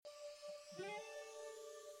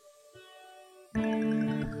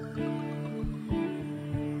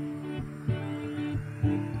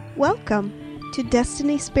Welcome to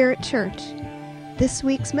Destiny Spirit Church. This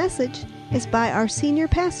week's message is by our senior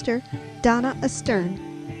pastor, Donna Astern.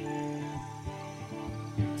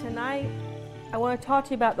 Tonight, I want to talk to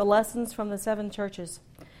you about the lessons from the seven churches.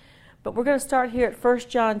 But we're going to start here at 1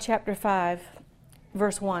 John chapter 5,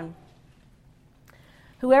 verse 1.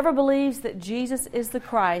 Whoever believes that Jesus is the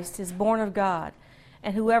Christ is born of God,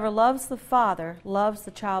 and whoever loves the Father loves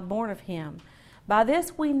the child born of him. By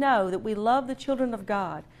this we know that we love the children of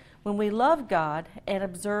God, when we love God and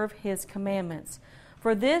observe His commandments.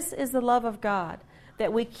 For this is the love of God,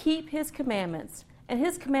 that we keep His commandments, and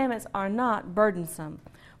His commandments are not burdensome.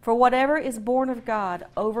 For whatever is born of God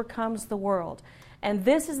overcomes the world, and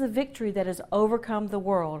this is the victory that has overcome the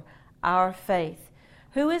world, our faith.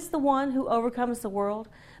 Who is the one who overcomes the world?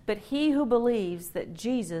 But he who believes that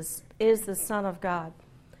Jesus is the Son of God.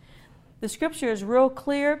 The scripture is real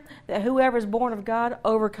clear that whoever is born of God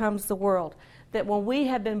overcomes the world. That when we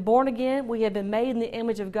have been born again, we have been made in the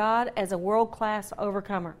image of God as a world-class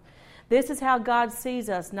overcomer. This is how God sees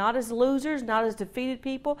us, not as losers, not as defeated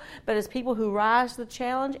people, but as people who rise to the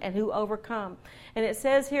challenge and who overcome. And it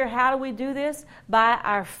says here, how do we do this? By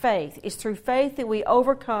our faith. It's through faith that we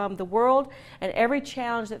overcome the world and every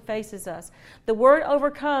challenge that faces us. The word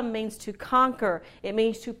overcome means to conquer, it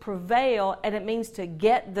means to prevail, and it means to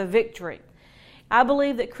get the victory. I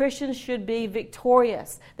believe that Christians should be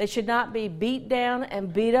victorious. They should not be beat down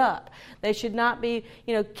and beat up. They should not be,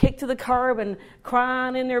 kicked to the curb and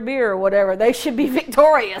crying in their beer or whatever. They should be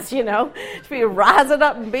victorious, Should be rising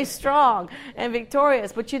up and be strong and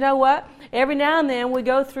victorious. But you know what? Every now and then we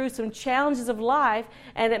go through some challenges of life,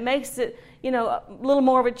 and it makes it, a little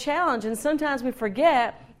more of a challenge. And sometimes we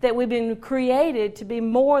forget that we've been created to be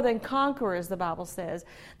more than conquerors, the Bible says.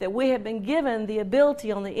 That we have been given the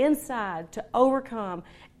ability on the inside to overcome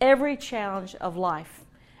every challenge of life.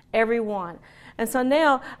 Every one. And so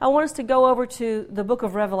now I want us to go over to the book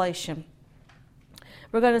of Revelation.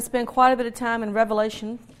 We're going to spend quite a bit of time in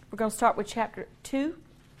Revelation. We're going to start with chapter 2.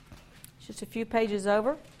 Just a few pages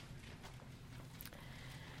over.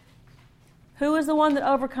 Who is the one that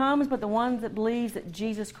overcomes but the one that believes that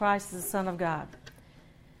Jesus Christ is the Son of God?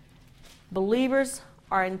 Believers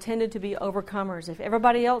are intended to be overcomers. If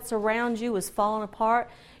everybody else around you is falling apart,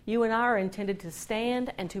 you and I are intended to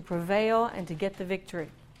stand and to prevail and to get the victory.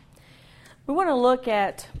 We want to look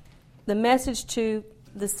at the message to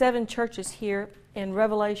the seven churches here in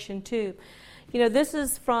Revelation 2. This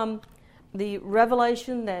is from the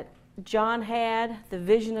revelation that John had, the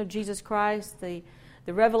vision of Jesus Christ. The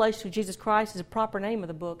revelation of Jesus Christ is a proper name of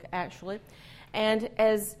the book, actually. And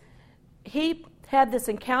as he had this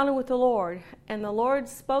encounter with the Lord, and the Lord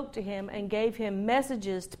spoke to him and gave him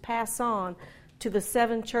messages to pass on to the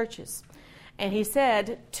seven churches. And he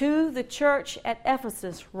said, to the church at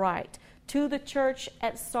Ephesus, write. To the church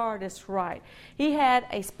at Sardis, write. He had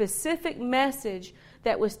a specific message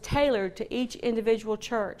that was tailored to each individual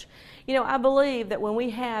church. I believe that when we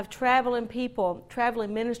have traveling people,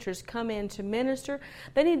 traveling ministers come in to minister,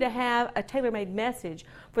 they need to have a tailor-made message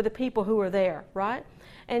for the people who are there, right?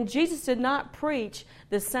 And Jesus did not preach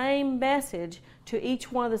the same message to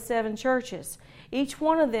each one of the seven churches. Each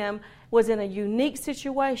one of them was in a unique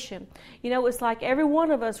situation. It's like every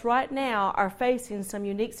one of us right now are facing some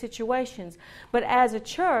unique situations. But as a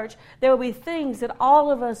church, there will be things that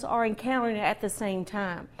all of us are encountering at the same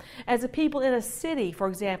time. As a people in a city, for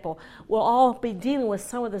example, we'll all be dealing with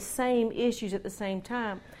some of the same issues at the same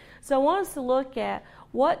time. So I want us to look at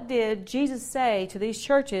what did Jesus say to these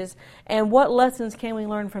churches and what lessons can we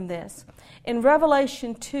learn from this. In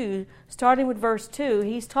Revelation 2, starting with verse 2,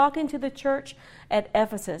 he's talking to the church at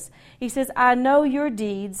Ephesus. He says, I know your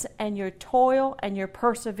deeds and your toil and your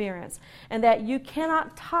perseverance, and that you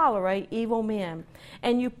cannot tolerate evil men.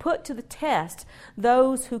 And you put to the test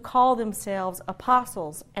those who call themselves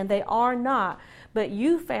apostles, and they are not, but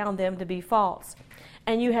you found them to be false.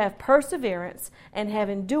 And you have perseverance and have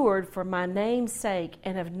endured for my name's sake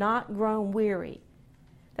and have not grown weary.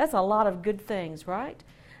 That's a lot of good things, right?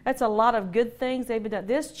 That's a lot of good things they've been done.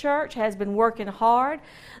 This church has been working hard.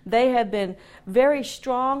 They have been very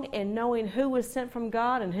strong in knowing who was sent from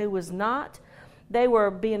God and who was not. They were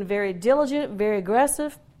being very diligent, very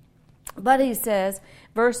aggressive. But he says,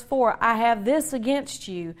 verse 4, I have this against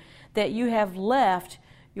you, that you have left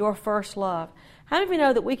your first love. How many of you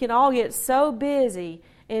know that we can all get so busy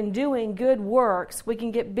in doing good works, we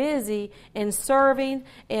can get busy in serving,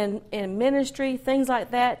 in ministry, things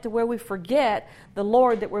like that, to where we forget the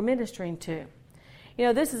Lord that we're ministering to.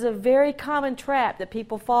 This is a very common trap that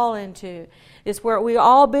people fall into. It's where we're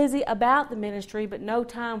all busy about the ministry, but no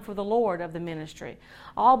time for the Lord of the ministry.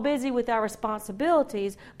 All busy with our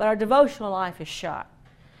responsibilities, but our devotional life is shot.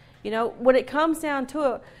 When it comes down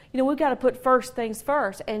to it, we've got to put first things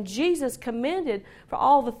first. And Jesus commended for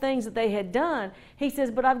all the things that they had done. He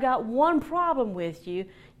says, but I've got one problem with you.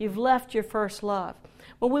 You've left your first love.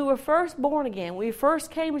 When we were first born again, when we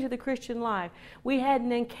first came into the Christian life, we had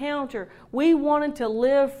an encounter. We wanted to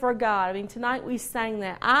live for God. Tonight we sang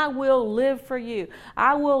that. I will live for you.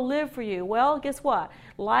 I will live for you. Well, guess what?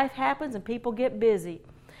 Life happens and people get busy.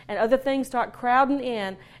 And other things start crowding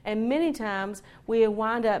in, and many times we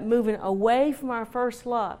wind up moving away from our first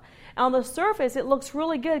love. On the surface, it looks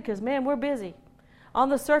really good because, man, we're busy. On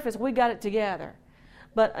the surface, we got it together.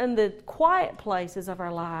 But in the quiet places of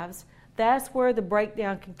our lives, that's where the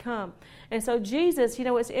breakdown can come. And so Jesus,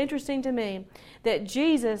 it's interesting to me that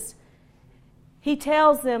Jesus, He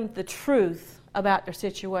tells them the truth about their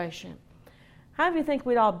situation. How do you think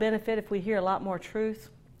we'd all benefit if we hear a lot more truth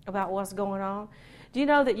about what's going on? Do you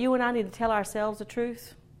know that you and I need to tell ourselves the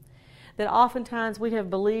truth? That oftentimes we have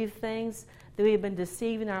believed things, that we have been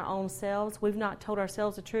deceiving our own selves. We've not told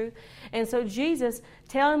ourselves the truth. And so Jesus,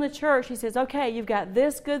 telling the church, He says, okay, you've got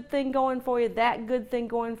this good thing going for you, that good thing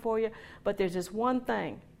going for you, but there's this one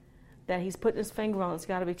thing that He's putting His finger on that's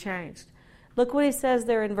got to be changed. Look what He says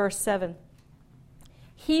there in verse 7.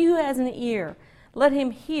 He who has an ear, let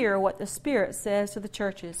him hear what the Spirit says to the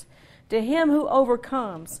churches. To him who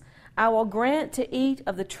overcomes, I will grant to eat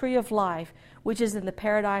of the tree of life, which is in the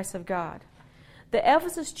paradise of God. The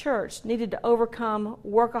Ephesus church needed to overcome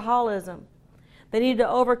workaholism. They needed to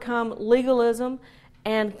overcome legalism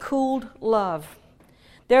and cooled love.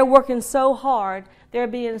 They're working so hard. They're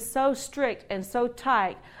being so strict and so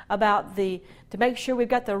tight about to make sure we've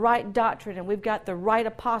got the right doctrine and we've got the right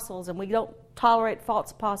apostles and we don't tolerate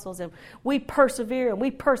false apostles and we persevere and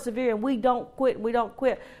we don't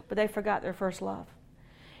quit. But they forgot their first love.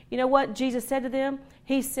 You know what Jesus said to them?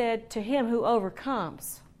 He said, to him who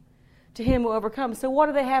overcomes. To him who overcomes. So what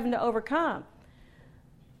are they having to overcome?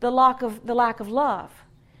 The lack of love.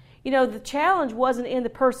 The challenge wasn't in the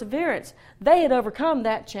perseverance. They had overcome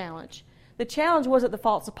that challenge. The challenge wasn't the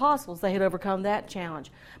false apostles. They had overcome that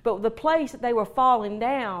challenge. But the place that they were falling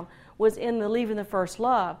down was in the leaving the first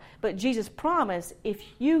love. But Jesus promised, if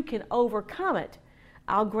you can overcome it,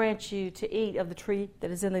 I'll grant you to eat of the tree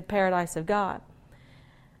that is in the paradise of God.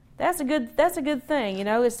 That's a good thing,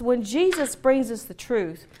 It's when Jesus brings us the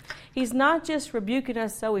truth. He's not just rebuking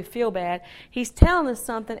us so we feel bad. He's telling us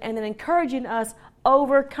something and then encouraging us,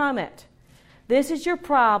 overcome it. This is your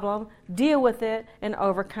problem. Deal with it and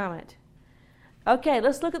overcome it. Okay,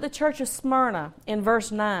 let's look at the church of Smyrna in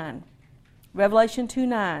verse 9. Revelation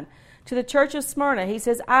 2:9. To the church of Smyrna, He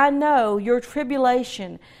says, I know your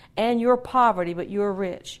tribulation and your poverty, but you are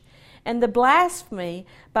rich. And the blasphemy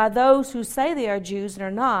by those who say they are Jews and are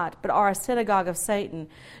not, but are a synagogue of Satan.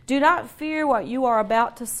 Do not fear what you are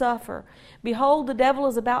about to suffer. Behold, the devil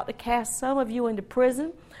is about to cast some of you into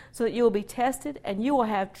prison, so that you will be tested, and you will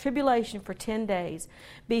have tribulation for 10 days.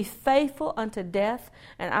 Be faithful unto death,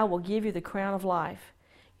 and I will give you the crown of life.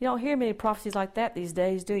 You don't hear many prophecies like that these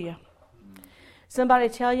days, do you? Somebody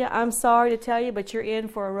tell you, I'm sorry to tell you, but you're in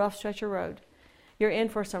for a rough stretch of road. You're in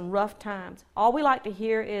for some rough times. All we like to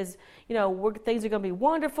hear is, things are going to be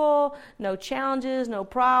wonderful, no challenges, no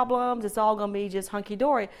problems. It's all going to be just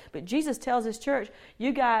hunky-dory. But Jesus tells His church,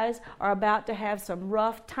 you guys are about to have some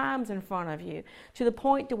rough times in front of you, to the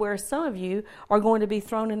point to where some of you are going to be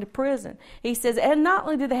thrown into prison. He says, and not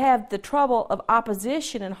only did they have the trouble of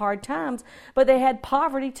opposition and hard times, but they had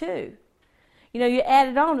poverty too. You add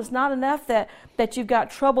it on. It's not enough that you've got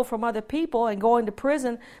trouble from other people and going to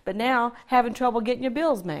prison, but now having trouble getting your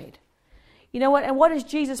bills made. You know what? And what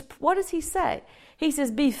does He say? He says,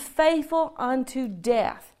 be faithful unto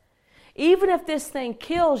death. Even if this thing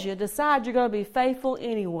kills you, decide you're going to be faithful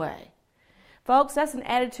anyway. Folks, that's an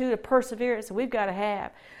attitude of perseverance that we've got to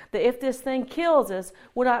have. That if this thing kills us,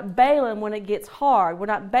 we're not bailing when it gets hard. We're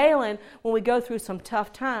not bailing when we go through some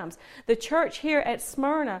tough times. The church here at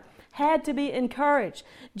Smyrna had to be encouraged.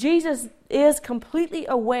 Jesus is completely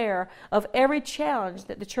aware of every challenge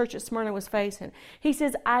that the church at Smyrna was facing. He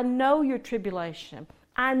says, I know your tribulation.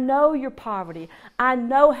 I know your poverty. I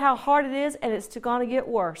know how hard it is, and it's going to get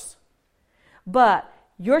worse. But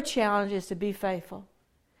your challenge is to be faithful.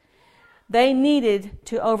 They needed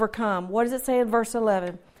to overcome. What does it say in verse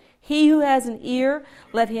 11? He who has an ear,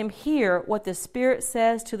 let him hear what the Spirit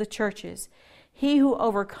says to the churches. He who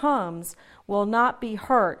overcomes will not be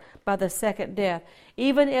hurt by the second death.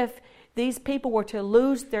 Even if these people were to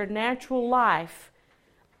lose their natural life,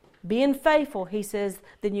 being faithful, He says,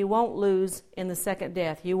 then you won't lose in the second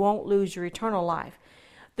death. You won't lose your eternal life.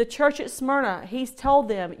 The church at Smyrna, He's told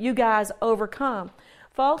them, you guys overcome.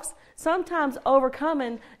 Folks, sometimes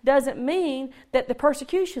overcoming doesn't mean that the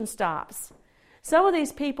persecution stops. Some of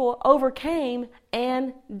these people overcame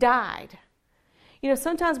and died. You know,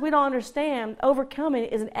 sometimes we don't understand overcoming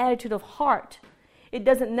is an attitude of heart. It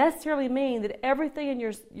doesn't necessarily mean that everything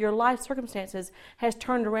in your life circumstances has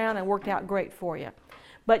turned around and worked out great for you.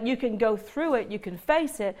 But you can go through it, you can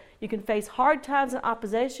face hard times and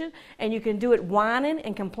opposition, and you can do it whining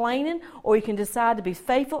and complaining, or you can decide to be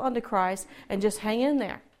faithful unto Christ and just hang in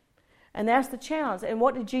there. And that's the challenge. And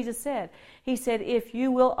what did Jesus say? He said, if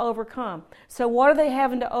you will overcome. So what are they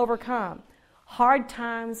having to overcome? Hard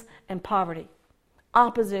times and poverty.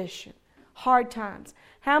 Opposition. Hard times.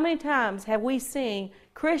 How many times have we seen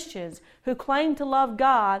Christians who claim to love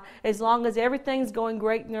God as long as everything's going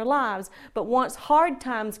great in their lives, but once hard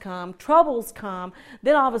times come, troubles come,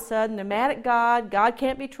 then all of a sudden they're mad at God, God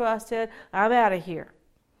can't be trusted, I'm out of here.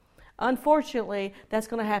 Unfortunately, that's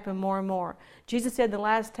going to happen more and more. Jesus said in the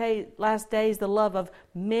last days the love of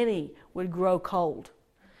many would grow cold.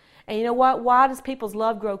 And you know what? Why does people's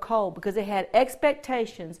love grow cold? Because they had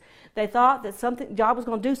expectations. They thought that God was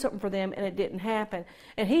going to do something for them, and it didn't happen.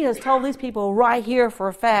 And He has told these people right here for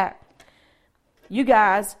a fact, you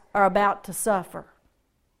guys are about to suffer,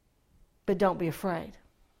 but don't be afraid.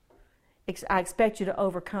 I expect you to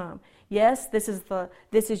overcome. Yes, this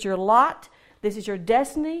is your lot. This is your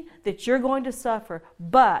destiny that you're going to suffer.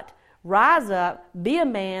 But rise up, be a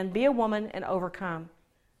man, be a woman, and overcome.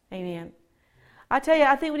 Amen. I tell you,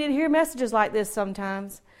 I think we need to hear messages like this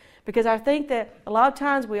sometimes, because I think that a lot of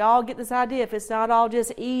times we all get this idea, if it's not all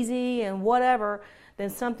just easy and whatever, then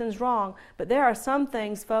something's wrong. But there are some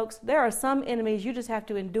things, folks, there are some enemies you just have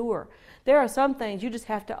to endure. There are some things you just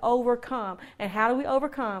have to overcome. And how do we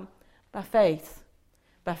overcome? By faith.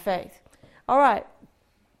 By faith. All right.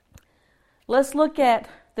 Let's look at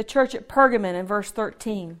the church at Pergamon in verse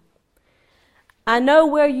 13. I know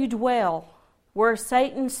where you dwell, where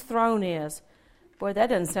Satan's throne is. Boy, that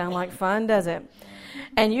doesn't sound like fun, does it?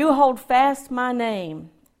 And you hold fast my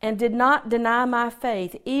name, and did not deny my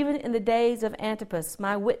faith, even in the days of Antipas,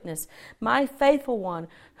 my witness, my faithful one,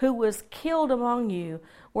 who was killed among you,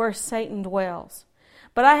 where Satan dwells.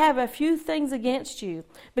 But I have a few things against you,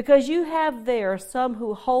 because you have there some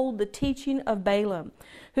who hold the teaching of Balaam,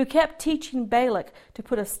 who kept teaching Balak to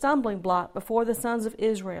put a stumbling block before the sons of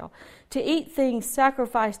Israel, to eat things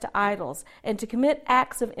sacrificed to idols, and to commit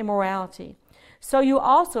acts of immorality. So you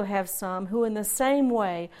also have some who in the same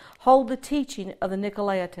way hold the teaching of the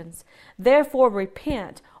Nicolaitans. Therefore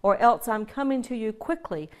repent, or else I'm coming to you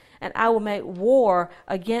quickly, and I will make war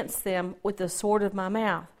against them with the sword of my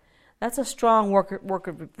mouth. That's a strong work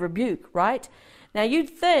of rebuke, right? Now you'd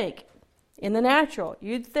think, in the natural,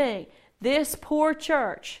 this poor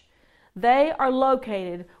church, they are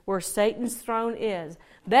located where Satan's throne is.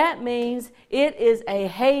 That means it is a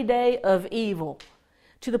heyday of evil,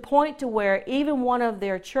 to the point to where even one of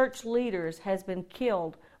their church leaders has been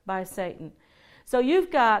killed by Satan. So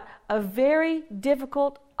you've got a very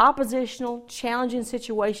difficult, oppositional, challenging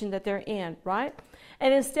situation that they're in, right?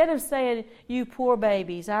 And instead of saying, you poor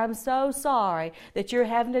babies, I'm so sorry that you're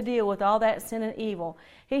having to deal with all that sin and evil,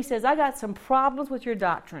 he says, I got some problems with your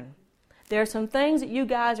doctrine. There are some things that you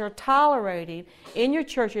guys are tolerating in your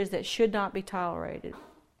churches that should not be tolerated.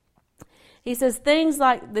 He says things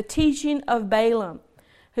like the teaching of Balaam,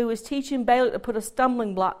 who was teaching Balak to put a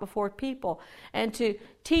stumbling block before people and to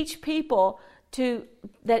teach people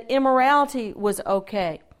that immorality was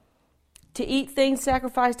okay, to eat things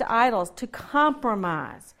sacrificed to idols, to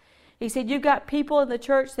compromise. He said, you've got people in the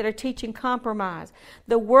church that are teaching compromise.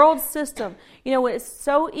 The world system, it's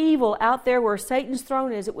so evil out there where Satan's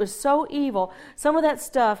throne is. It was so evil. Some of that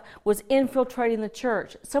stuff was infiltrating the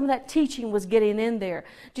church. Some of that teaching was getting in there.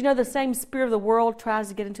 Do you know the same spirit of the world tries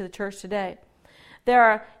to get into the church today?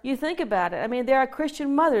 You think about it, there are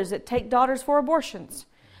Christian mothers that take daughters for abortions.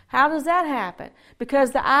 How does that happen?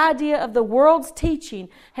 Because the idea of the world's teaching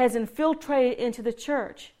has infiltrated into the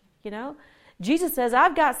church, Jesus says,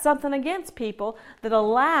 I've got something against people that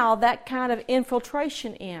allow that kind of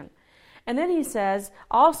infiltration in. And then he says,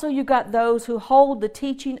 also you've got those who hold the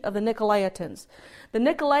teaching of the Nicolaitans. The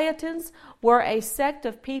Nicolaitans were a sect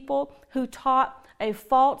of people who taught a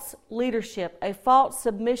false leadership, a false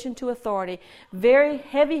submission to authority, very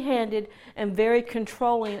heavy-handed and very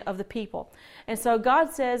controlling of the people. And so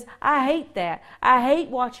God says, I hate that. I hate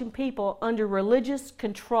watching people under religious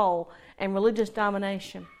control and religious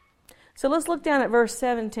domination. So let's look down at verse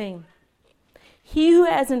 17. He who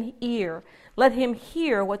has an ear, let him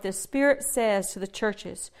hear what the Spirit says to the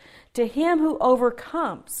churches. To him who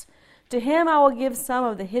overcomes, To him I will give some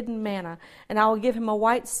of the hidden manna, and I will give him a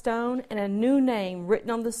white stone and a new name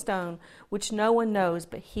written on the stone, which no one knows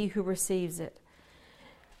but he who receives it.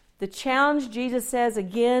 The challenge, Jesus says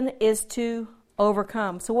again, is to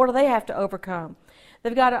overcome. So what do they have to overcome?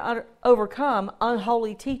 They've got to overcome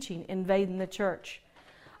unholy teaching invading the church.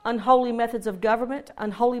 Unholy methods of government,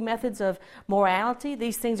 unholy methods of morality,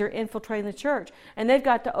 these things are infiltrating the church. And they've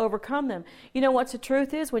got to overcome them. You know what the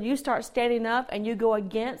truth is? When you start standing up and you go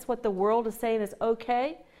against what the world is saying is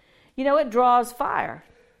okay, you know, it draws fire.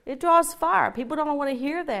 It draws fire. People don't want to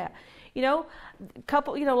hear that.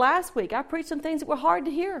 Last week I preached some things that were hard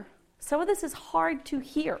to hear. Some of this is hard to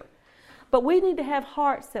hear. But we need to have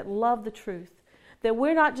hearts that love the truth. That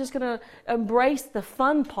we're not just going to embrace the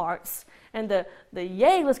fun parts and the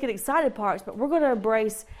yay, let's get excited parts, but we're going to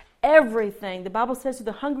embrace everything. The Bible says to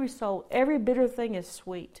the hungry soul, every bitter thing is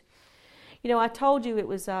sweet. You know, I told you it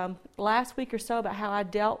was last week or so about how I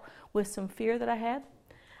dealt with some fear that I had.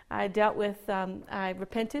 I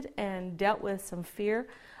repented and dealt with some fear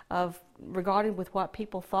regarding with what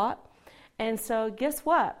people thought. And so guess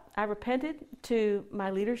what? I repented to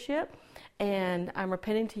my leadership, and I'm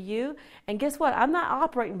repenting to you. And guess what? I'm not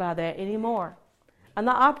operating by that anymore. I'm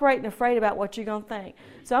not operating afraid about what you're going to think.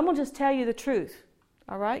 So I'm going to just tell you the truth,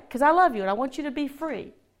 all right? Because I love you and I want you to be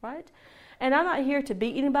free, right? And I'm not here to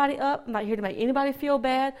beat anybody up. I'm not here to make anybody feel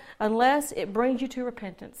bad unless it brings you to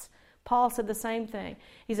repentance. Paul said the same thing.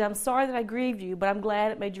 He said, I'm sorry that I grieved you, but I'm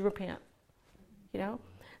glad it made you repent. You know?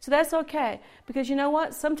 So that's okay. Because you know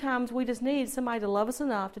what? Sometimes we just need somebody to love us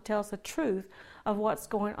enough to tell us the truth of what's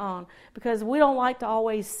going on. Because we don't like to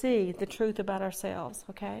always see the truth about ourselves,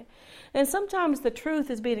 okay? And sometimes the truth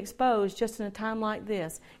is being exposed just in a time like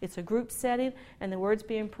this. It's a group setting and the word's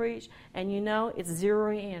being preached and you know it's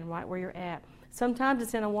zeroing in right where you're at. Sometimes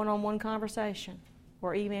it's in a one-on-one conversation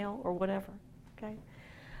or email or whatever, okay?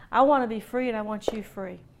 I want to be free and I want you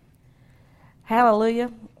free.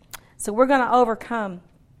 Hallelujah. So we're going to overcome.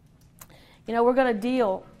 You know, we're going to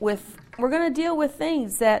deal with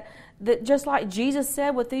things that just like Jesus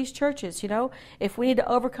said with these churches, you know, if we need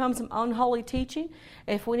to overcome some unholy teaching,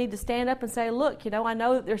 if we need to stand up and say, look, you know, I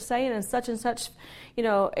know that they're saying in such and such, you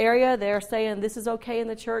know, area, they're saying this is okay in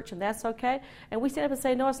the church and that's okay. And we stand up and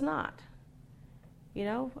say, no, it's not. You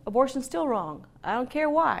know, abortion's still wrong. I don't care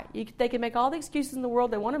why. They can make all the excuses in the world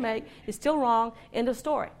they want to make. It's still wrong. End of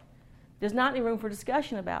story. There's not any room for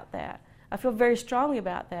discussion about that. I feel very strongly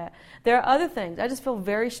about that. There are other things. I just feel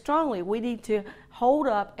very strongly we need to hold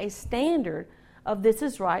up a standard of this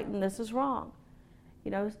is right and this is wrong.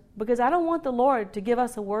 You know, because I don't want the Lord to give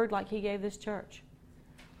us a word like He gave this church.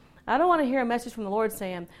 I don't want to hear a message from the Lord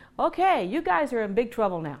saying, okay, you guys are in big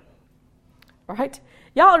trouble now. Right?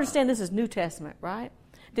 Y'all understand this is New Testament, right?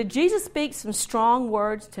 Did Jesus speak some strong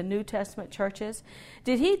words to New Testament churches?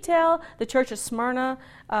 Did He tell the church of Smyrna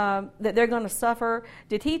that they're going to suffer?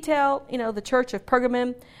 Did He tell, you know, the church of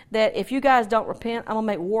Pergamum that if you guys don't repent, I'm going to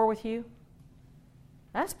make war with you?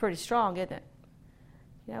 That's pretty strong, isn't it?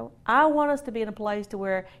 You know, I want us to be in a place to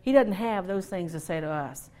where He doesn't have those things to say to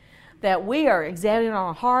us. That we are examining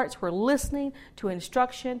our hearts, we're listening to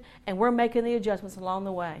instruction, and we're making the adjustments along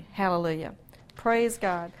the way. Hallelujah. Praise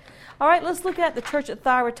God. All right, let's look at the church at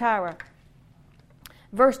Thyatira.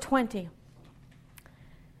 Verse 20.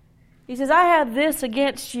 He says, I have this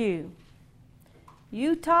against you.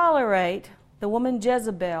 You tolerate the woman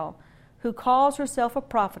Jezebel, who calls herself a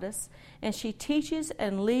prophetess, and she teaches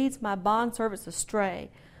and leads my bondservants astray,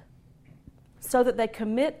 so that they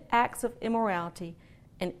commit acts of immorality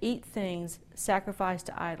and eat things sacrificed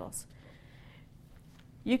to idols.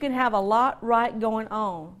 You can have a lot right going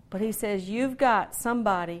on, but he says you've got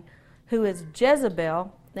somebody who is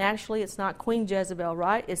Jezebel. Actually, it's not Queen Jezebel,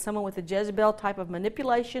 right? It's someone with a Jezebel type of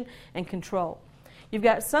manipulation and control. You've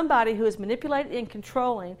got somebody who is manipulating and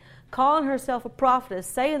controlling, calling herself a prophetess,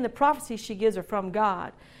 saying the prophecies she gives are from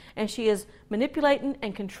God. And she is manipulating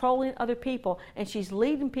and controlling other people, and she's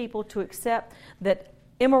leading people to accept that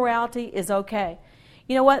immorality is okay.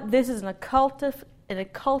 You know what? This is an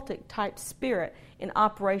occultic type spirit in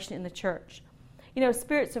operation in the church. You know,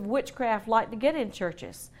 spirits of witchcraft like to get in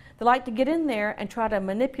churches. They like to get in there and try to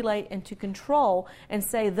manipulate and to control and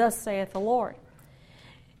say, thus saith the Lord.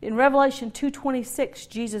 In Revelation 2:26,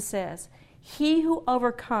 Jesus says, He who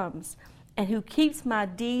overcomes and who keeps my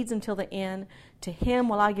deeds until the end, to him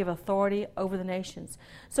will I give authority over the nations.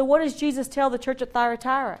 So what does Jesus tell the church at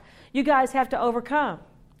Thyatira? You guys have to overcome.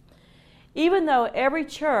 Even though every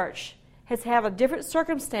church has had different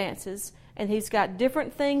circumstances and he's got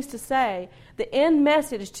different things to say, the end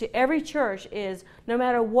message to every church is no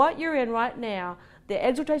matter what you're in right now, the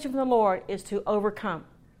exhortation from the Lord is to overcome.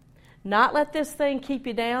 Not let this thing keep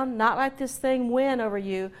you down, not let this thing win over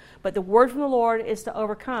you, but the word from the Lord is to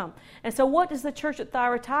overcome. And so what does the church at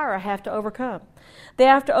Thyatira have to overcome? They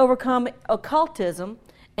have to overcome occultism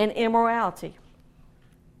and immorality.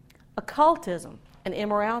 Occultism and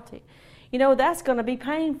immorality. You know, that's going to be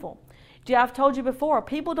painful. I've told you before,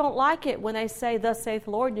 people don't like it when they say, thus saith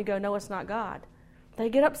the Lord, and you go, no, it's not God. They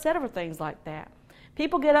get upset over things like that.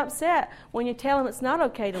 People get upset when you tell them it's not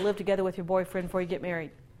okay to live together with your boyfriend before you get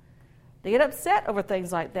married. They get upset over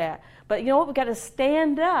things like that. But you know what? We've got to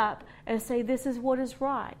stand up and say this is what is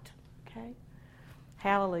right. Okay?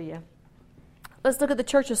 Hallelujah. Let's look at the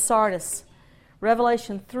church of Sardis.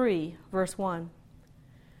 Revelation 3, verse 1.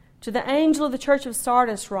 To the angel of the church of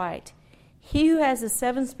Sardis write, he who has the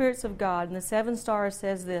 7 spirits of God and the 7 stars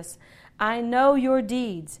says this, I know your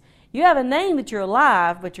deeds. You have a name that you're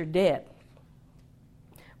alive, but you're dead.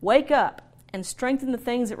 Wake up and strengthen the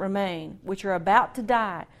things that remain, which are about to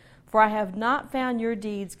die, for I have not found your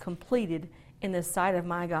deeds completed in the sight of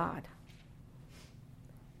my God.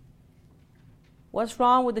 What's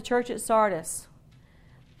wrong with the church at Sardis?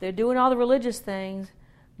 They're doing all the religious things,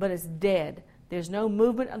 but it's dead. There's no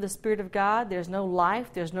movement of the Spirit of God. There's no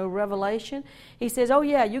life. There's no revelation. He says, oh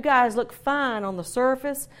yeah, you guys look fine on the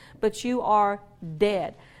surface, but you are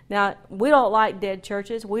dead. Now, we don't like dead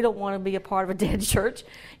churches. We don't want to be a part of a dead church.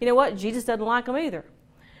 You know what? Jesus doesn't like them either.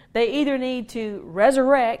 They either need to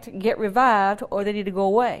resurrect, get revived, or they need to go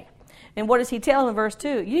away. And what does he tell in verse 2?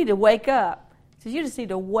 You need to wake up. He says, you just need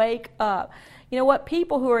to wake up. You know what?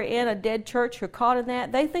 People who are in a dead church who are caught in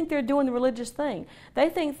that, they think they're doing the religious thing. They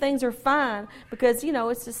think things are fine because, you know,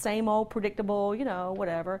 it's the same old predictable, you know,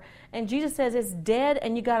 whatever. And Jesus says it's dead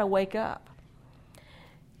and you got to wake up.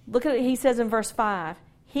 Look at it. He says in verse 5,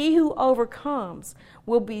 he who overcomes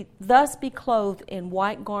will thus be clothed in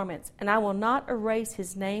white garments, and I will not erase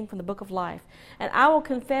his name from the book of life, and I will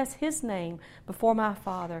confess his name before my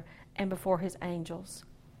Father and before his angels.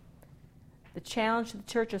 The challenge to the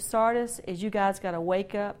church of Sardis is you guys got to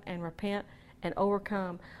wake up and repent and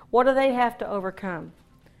overcome. What do they have to overcome?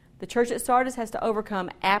 The church at Sardis has to overcome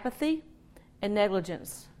apathy and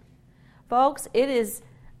negligence. Folks, it is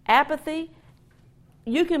apathy.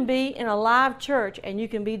 You can be in a live church and you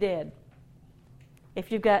can be dead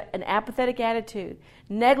if you've got an apathetic attitude,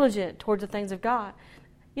 negligent towards the things of God.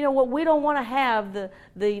 You know what? We don't want to have the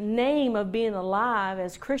name of being alive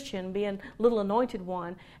as Christian, being little anointed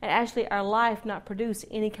one, and actually our life not produce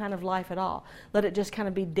any kind of life at all. Let it just kind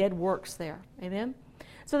of be dead works there. Amen?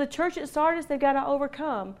 So the church at Sardis, they've got to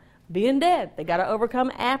overcome being dead. They've got to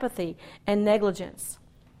overcome apathy and negligence.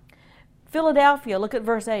 Philadelphia, look at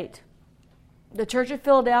verse 8. The church at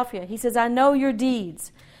Philadelphia, he says, I know your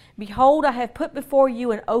deeds. Behold, I have put before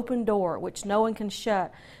you an open door, which no one can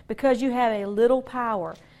shut, because you have a little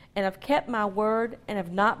power, and have kept my word, and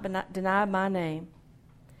have not denied my name.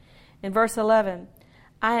 In verse 11,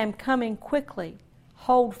 I am coming quickly.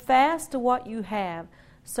 Hold fast to what you have,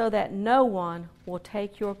 so that no one will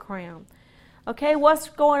take your crown. Okay, what's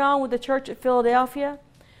going on with the church at Philadelphia?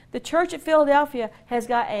 The church at Philadelphia has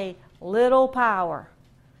got a little power.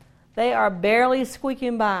 They are barely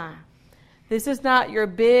squeaking by. This is not your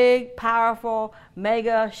big, powerful,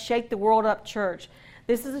 mega, shake the world up church.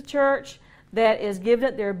 This is a church that is giving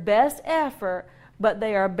it their best effort, but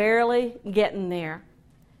they are barely getting there.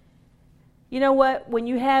 You know what? When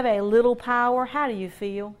you have a little power, how do you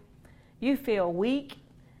feel? You feel weak.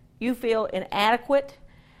 You feel inadequate.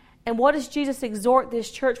 And what does Jesus exhort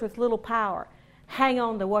this church with little power? Hang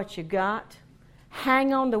on to what you got.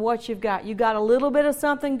 Hang on to what you've got. You got a little bit of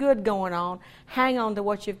something good going on. Hang on to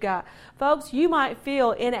what you've got. Folks, you might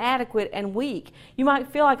feel inadequate and weak. You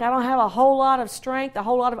might feel like I don't have a whole lot of strength, a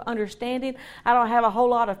whole lot of understanding. I don't have a whole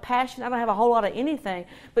lot of passion. I don't have a whole lot of anything.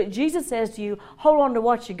 But Jesus says to you, hold on to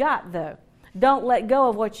what you got, though. Don't let go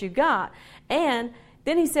of what you got. And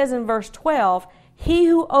then he says in verse 12, he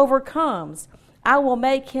who overcomes, I will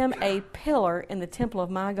make him a pillar in the temple of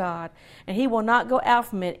my God, and he will not go out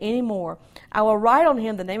from it any more. I will write on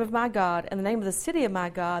him the name of my God and the name of the city of my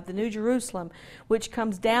God, the New Jerusalem, which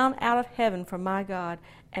comes down out of heaven from my God,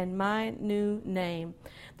 and my new name.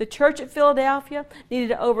 The church at Philadelphia needed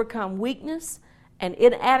to overcome weakness and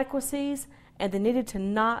inadequacies, and they needed to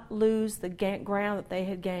not lose the ground that they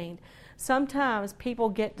had gained. Sometimes people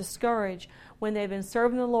get discouraged when they've been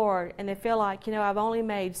serving the Lord and they feel like, I've only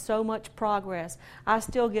made so much progress. I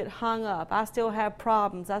still get hung up. I still have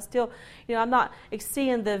problems. I still, I'm not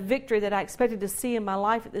seeing the victory that I expected to see in my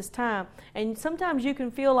life at this time. And sometimes you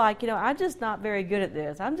can feel like, I'm just not very good at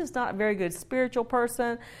this. I'm just not a very good spiritual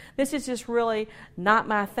person. This is just really not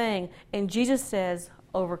my thing. And Jesus says,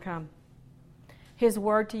 overcome. His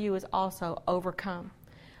word to you is also overcome.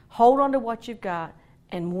 Hold on to what you've got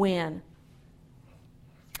and win.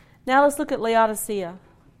 Now let's look at Laodicea,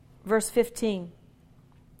 verse 15.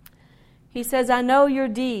 He says, I know your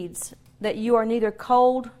deeds, that you are neither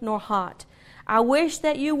cold nor hot. I wish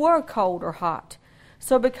that you were cold or hot.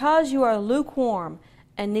 So because you are lukewarm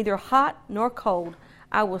and neither hot nor cold,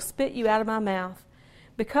 I will spit you out of my mouth.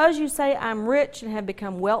 Because you say, I'm rich and have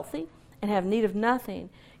become wealthy and have need of nothing,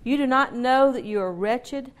 you do not know that you are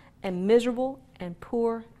wretched and miserable and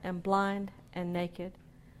poor and blind and naked.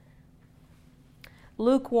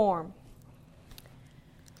 Lukewarm.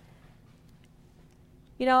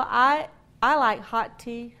 You know, I like hot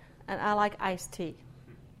tea and I like iced tea.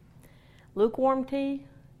 Lukewarm tea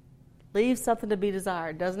leaves something to be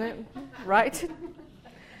desired, doesn't it? Right?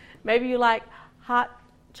 Maybe you like hot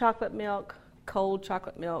chocolate milk, cold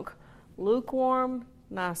chocolate milk. Lukewarm,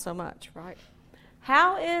 not so much, right?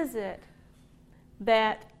 How is it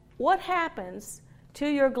that what happens to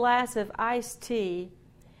your glass of iced tea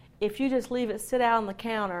if you just leave it sit out on the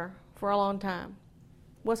counter for a long time?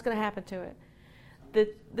 What's going to happen to it?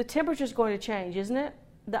 The temperature is going to change, isn't it?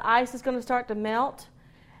 The ice is going to start to melt,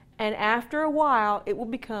 and after a while, it will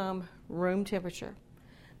become room temperature.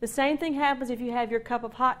 The same thing happens if you have your cup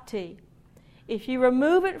of hot tea. If you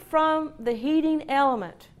remove it from the heating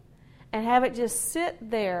element and have it just sit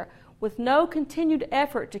there with no continued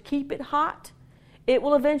effort to keep it hot, it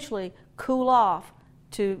will eventually cool off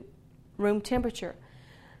to room temperature.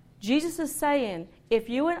 Jesus is saying, if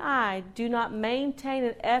you and I do not maintain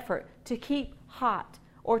an effort to keep hot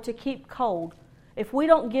or to keep cold, if we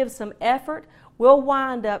don't give some effort, we'll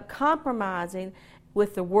wind up compromising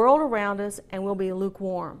with the world around us and we'll be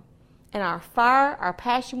lukewarm. And our fire, our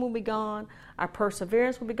passion will be gone, our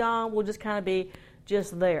perseverance will be gone, we'll just kind of be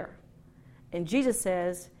just there. And Jesus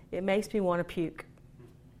says, it makes me want to puke.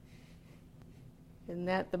 Isn't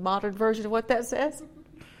that the modern version of what that says?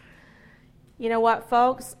 You know what,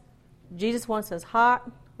 folks? Jesus wants us hot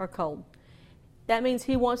or cold. That means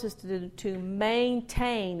He wants us to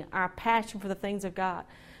maintain our passion for the things of God,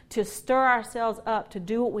 to stir ourselves up, to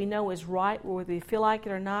do what we know is right, whether we feel like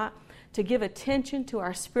it or not, to give attention to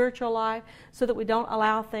our spiritual life so that we don't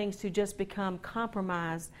allow things to just become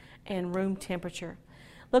compromised and room temperature.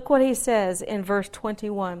 Look what He says in verse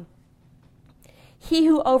 21. He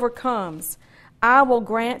who overcomes, I will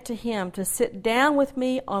grant to him to sit down with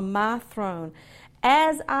me on my throne,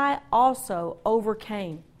 as I also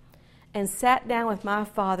overcame and sat down with my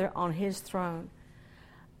Father on His throne.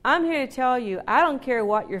 I'm here to tell you, I don't care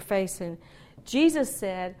what you're facing. Jesus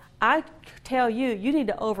said, I tell you, you need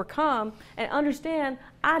to overcome and understand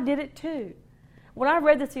I did it too. When I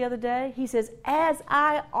read this the other day, He says, as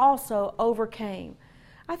I also overcame.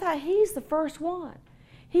 I thought He's the first one.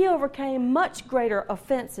 He overcame much greater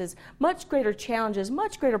offenses, much greater challenges,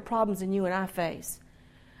 much greater problems than you and I face.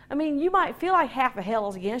 I mean, you might feel like half of hell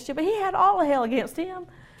is against you, but He had all of hell against Him,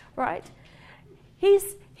 right?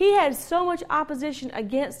 He had so much opposition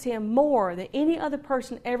against Him, more than any other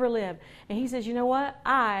person ever lived. And He says, you know what?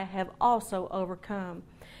 I have also overcome.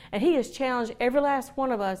 And He has challenged every last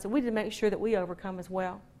one of us that we need to make sure that we overcome as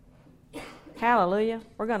well. Hallelujah.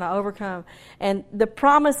 We're going to overcome. And the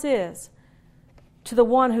promise is to the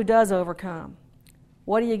one who does overcome.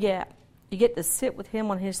 What do you get? You get to sit with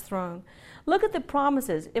Him on His throne. Look at the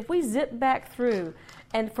promises. If we zip back through,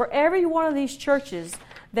 and for every one of these churches,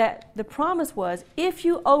 that the promise was, if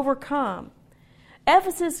you overcome.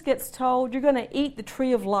 Ephesus gets told, you're going to eat the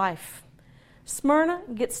tree of life. Smyrna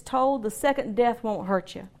gets told, the second death won't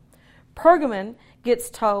hurt you. Pergamon gets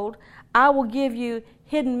told, I will give you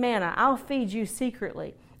hidden manna. I'll feed you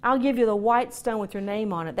secretly. I'll give you the white stone with your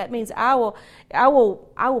name on it. That means I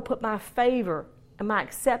will put my favor and my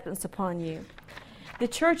acceptance upon you. The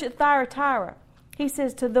church at Thyatira, He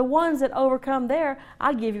says, to the ones that overcome there,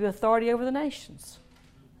 I give you authority over the nations.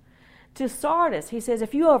 To Sardis, He says,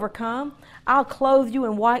 if you overcome, I'll clothe you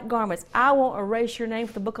in white garments. I won't erase your name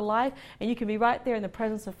from the book of life, and you can be right there in the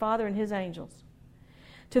presence of Father and His angels.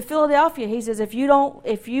 To Philadelphia, He says, if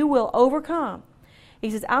you will overcome, He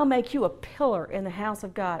says, I'll make you a pillar in the house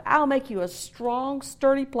of God. I'll make you a strong,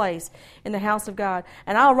 sturdy place in the house of God,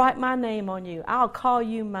 and I'll write my name on you. I'll call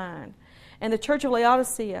you mine. And the church of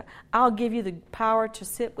Laodicea, I'll give you the power to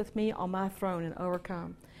sit with me on my throne and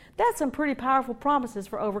overcome. That's some pretty powerful promises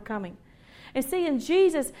for overcoming. And seeing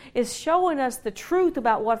Jesus is showing us the truth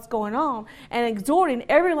about what's going on and exhorting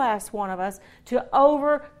every last one of us to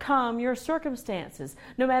overcome your circumstances,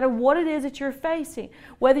 no matter what it is that you're facing,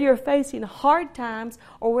 whether you're facing hard times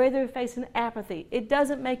or whether you're facing apathy. It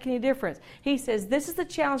doesn't make any difference. He says this is the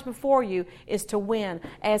challenge before you, is to win,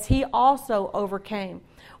 as He also overcame.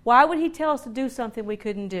 Why would He tell us to do something we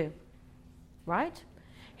couldn't do? Right?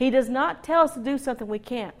 He does not tell us to do something we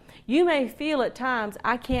can't. You may feel at times,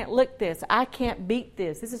 I can't lick this. I can't beat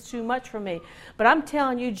this. This is too much for me. But I'm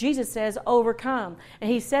telling you, Jesus says overcome. And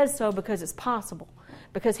He says so because it's possible.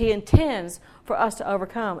 Because He intends for us to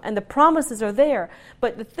overcome. And the promises are there.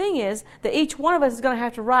 But the thing is that each one of us is going to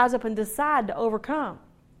have to rise up and decide to overcome.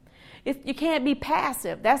 You can't be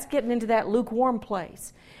passive. That's getting into that lukewarm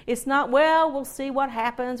place. It's not, well, we'll see what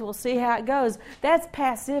happens. We'll see how it goes. That's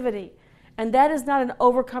passivity. And that is not an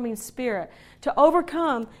overcoming spirit. To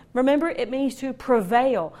overcome, remember, it means to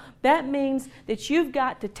prevail. That means that you've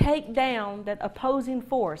got to take down that opposing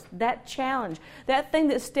force, that challenge, that thing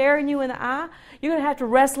that's staring you in the eye. You're going to have to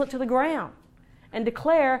wrestle it to the ground and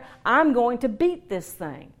declare, I'm going to beat this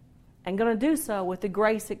thing. And going to do so with the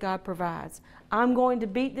grace that God provides. I'm going to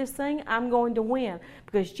beat this thing. I'm going to win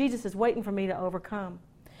because Jesus is waiting for me to overcome.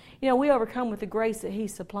 You know, we overcome with the grace that He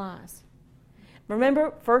supplies.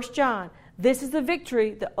 Remember, 1 John, this is the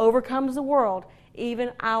victory that overcomes the world,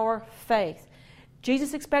 even our faith.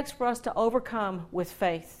 Jesus expects for us to overcome with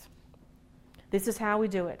faith. This is how we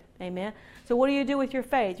do it. Amen? So what do you do with your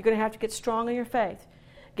faith? You're going to have to get strong in your faith.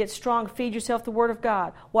 Get strong, feed yourself the Word of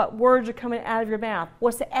God. What words are coming out of your mouth?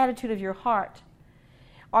 What's the attitude of your heart?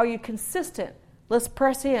 Are you consistent? Let's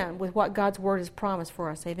press in with what God's Word has promised for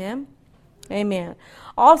us. Amen? Amen.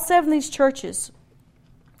 All 7 of these churches,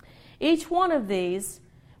 each one of these,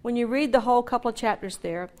 when you read the whole couple of chapters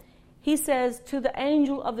there, he says, to the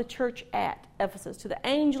angel of the church at Ephesus, to the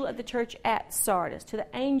angel at the church at Sardis, to the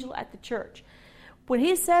angel at the church. When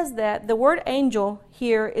he says that, the word angel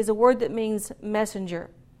here is a word that means messenger.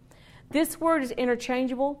 This word is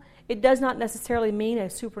interchangeable. It does not necessarily mean a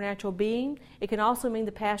supernatural being. It can also mean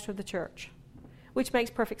the pastor of the church, which makes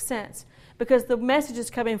perfect sense because the message is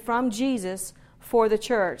coming from Jesus for the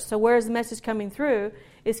church. So where is the message coming through?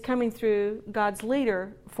 It's coming through God's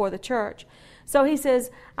leader for the church. So he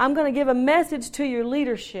says, I'm going to give a message to your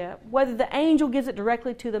leadership, whether the angel gives it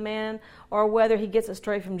directly to the man or whether he gets it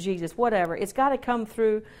straight from Jesus, whatever. It's got to come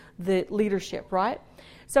through the leadership, right?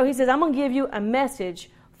 So he says, I'm going to give you a message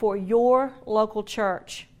for your local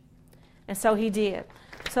church. And so he did.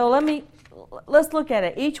 So let's look at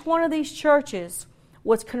it. Each one of these churches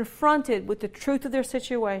was confronted with the truth of their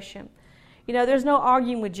situation. You know, there's no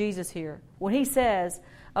arguing with Jesus here. When he says,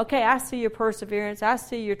 okay, I see your perseverance, I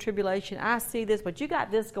see your tribulation, I see this, but you got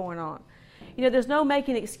this going on. You know, there's no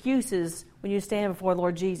making excuses when you stand before the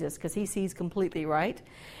Lord Jesus because He sees completely, right?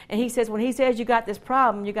 And He says, when He says you got this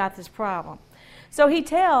problem, you got this problem. So He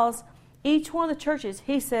tells each one of the churches,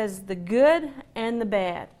 He says the good and the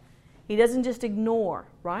bad. He doesn't just ignore,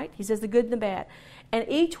 right? He says the good and the bad. And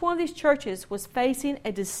each one of these churches was facing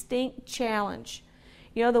a distinct challenge.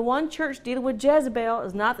 You know, the one church dealing with Jezebel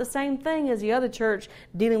is not the same thing as the other church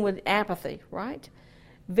dealing with apathy, right?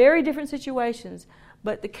 Very different situations.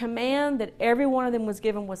 But the command that every one of them was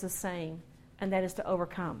given was the same, and that is to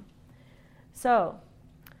overcome. So,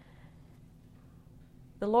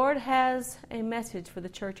 the Lord has a message for the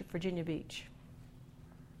church at Virginia Beach,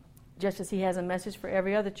 just as He has a message for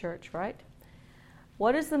every other church, right?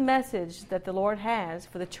 What is the message that the Lord has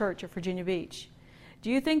for the church at Virginia Beach? Do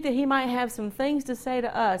you think that He might have some things to say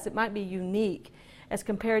to us that might be unique as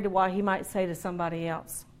compared to what He might say to somebody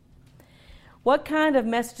else? What kind of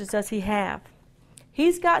messages does He have?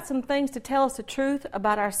 He's got some things to tell us the truth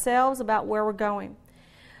about ourselves, about where we're going.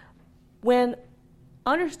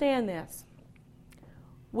 Understand this.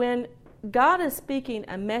 When God is speaking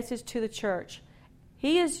a message to the church,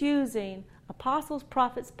 He is using apostles,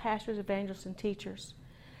 prophets, pastors, evangelists, and teachers.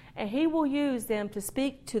 And He will use them to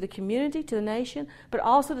speak to the community, to the nation, but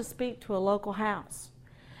also to speak to a local house.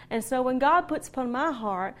 And so when God puts upon my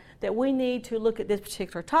heart that we need to look at this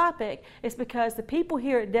particular topic, it's because the people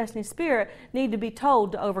here at Destiny Spirit need to be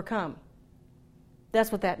told to overcome.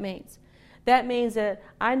 That's what that means. That means that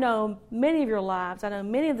I know many of your lives, I know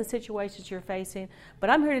many of the situations you're facing, but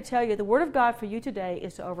I'm here to tell you the Word of God for you today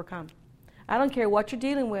is to overcome. I don't care what you're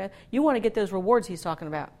dealing with. You want to get those rewards He's talking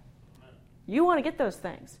about. You want to get those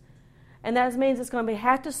things. And that means it's going to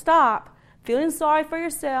have to stop feeling sorry for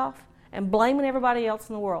yourself and blaming everybody else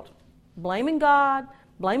in the world. Blaming God,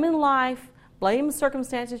 blaming life, blaming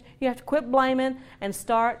circumstances. You have to quit blaming and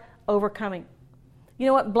start overcoming. You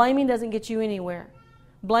know what? Blaming doesn't get you anywhere.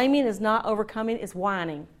 Blaming is not overcoming, it's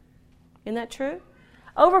whining. Isn't that true?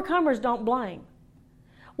 Overcomers don't blame.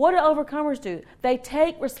 What do overcomers do? They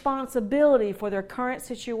take responsibility for their current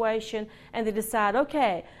situation and they decide,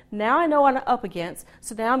 okay, now I know what I'm up against,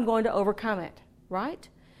 so now I'm going to overcome it, right?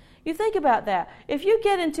 You think about that. If you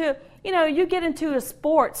get into, you get into a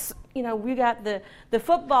sports, we got the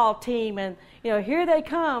football team and, here they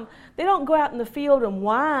come. They don't go out in the field and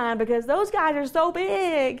whine because those guys are so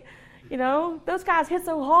big. Those guys hit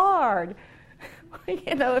so hard.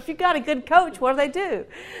 If you got a good coach, what do?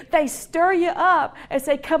 They stir you up and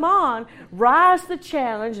say, come on, rise to the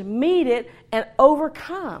challenge, meet it, and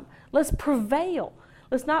overcome. Let's prevail.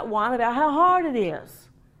 Let's not whine about how hard it is.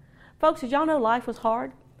 Folks, did y'all know life was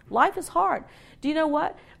hard? Life is hard. Do you know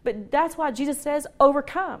what? But that's why Jesus says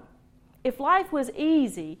overcome. If life was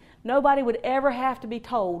easy, nobody would ever have to be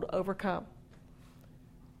told overcome.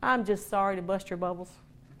 I'm just sorry to bust your bubbles.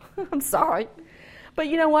 I'm sorry. But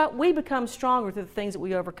you know what? We become stronger through the things that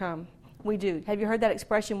we overcome. We do. Have you heard that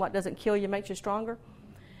expression, what doesn't kill you makes you stronger?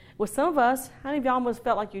 Well, some of us, how many of y'all almost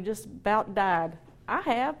felt like you just about died? I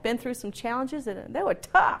have been through some challenges and they were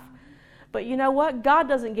tough. But you know what? God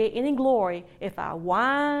doesn't get any glory if I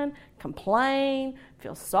whine, complain,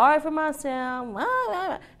 feel sorry for myself.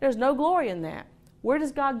 There's no glory in that. Where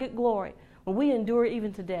does God get glory? When we endure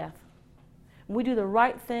even to death. When we do the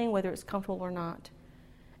right thing, whether it's comfortable or not.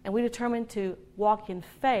 And we determine to walk in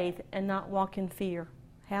faith and not walk in fear.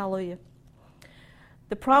 Hallelujah.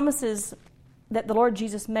 The promises that the Lord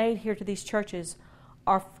Jesus made here to these churches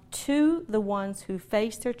are to the ones who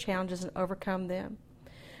face their challenges and overcome them.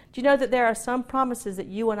 Do you know that there are some promises that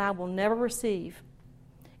you and I will never receive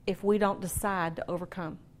if we don't decide to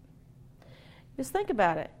overcome? Just think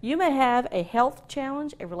about it. You may have a health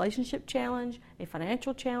challenge, a relationship challenge, a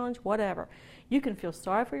financial challenge, whatever. You can feel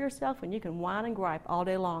sorry for yourself and you can whine and gripe all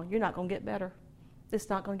day long. You're not going to get better. It's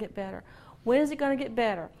not going to get better. When is it going to get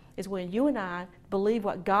better? Is when you and I believe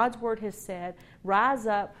what God's Word has said, rise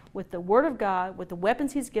up with the Word of God, with the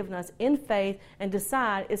weapons He's given us in faith, and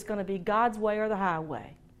decide it's going to be God's way or the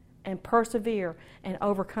highway, and persevere and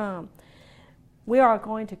overcome. We are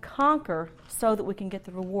going to conquer so that we can get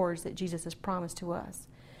the rewards that Jesus has promised to us.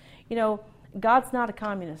 God's not a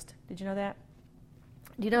communist. Did you know that?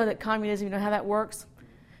 Do you know that communism, you know how that works?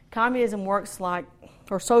 Communism works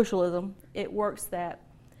or socialism, it works that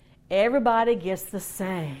everybody gets the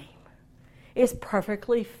same. It's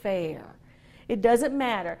perfectly fair. It doesn't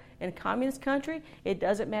matter. In a communist country, it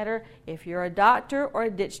doesn't matter if you're a doctor or a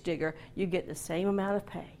ditch digger, you get the same amount of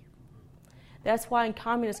pay. That's why in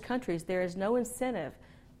communist countries there is no incentive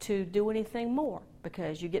to do anything more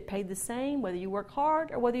because you get paid the same whether you work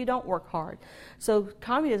hard or whether you don't work hard. So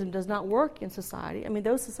communism does not work in society.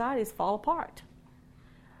 Those societies fall apart.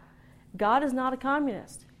 God is not a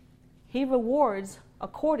communist. He rewards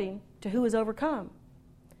according to who is overcome.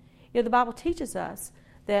 The Bible teaches us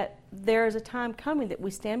that there is a time coming that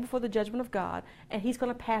we stand before the judgment of God and He's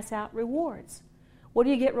going to pass out rewards. What do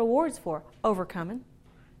you get rewards for? Overcoming.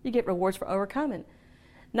 You get rewards for overcoming.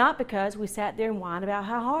 Not because we sat there and whined about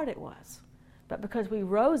how hard it was, but because we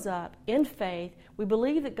rose up in faith, we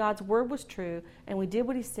believed that God's Word was true, and we did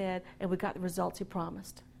what He said, and we got the results He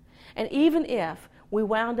promised. And even if we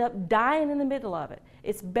wound up dying in the middle of it,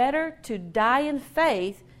 it's better to die in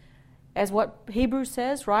faith, as what Hebrews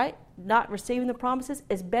says, right? Not receiving the promises.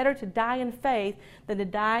 It's better to die in faith than to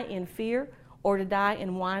die in fear or to die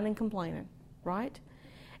in whining and complaining, right?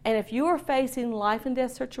 And if you are facing life and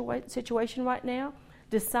death situation right now,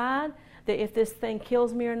 decide that if this thing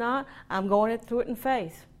kills me or not, I'm going through it in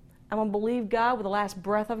faith. I'm going to believe God with the last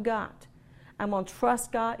breath I've got. I'm going to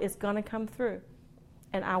trust God it's going to come through.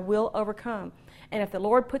 And I will overcome. And if the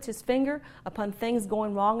Lord puts His finger upon things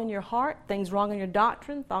going wrong in your heart, things wrong in your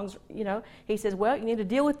doctrine, things, He says, well, you need to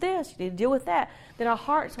deal with this, you need to deal with that, then our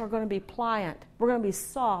hearts are going to be pliant. We're going to be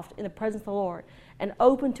soft in the presence of the Lord and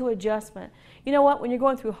open to adjustment. You know what? When you're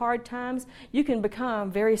going through hard times, you can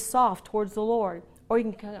become very soft towards the Lord, or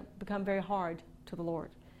you can become very hard to the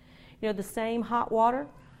Lord. The same hot water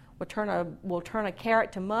will turn a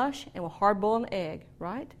carrot to mush and will hard boil an egg,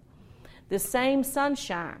 right? The same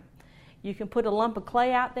sunshine. You can put a lump of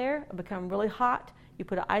clay out there, it'll become really hot. You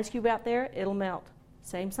put an ice cube out there, it'll melt.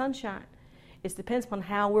 Same sunshine. It depends upon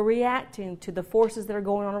how we're reacting to the forces that are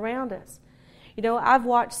going on around us. I've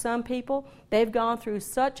watched some people, they've gone through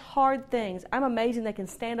such hard things. I'm amazing they can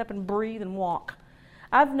stand up and breathe and walk.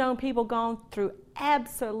 I've known people gone through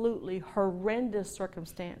absolutely horrendous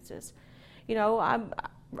circumstances.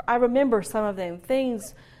 I remember some of them.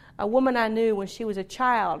 Things, a woman I knew when she was a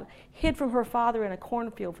child hid from her father in a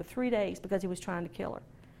cornfield for 3 days because he was trying to kill her.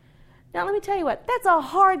 Now, let me tell you what, that's a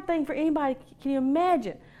hard thing for anybody. Can you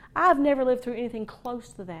imagine? I've never lived through anything close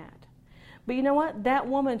to that. But you know what? That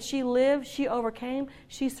woman, she lived, she overcame,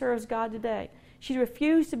 she serves God today. She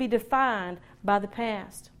refused to be defined by the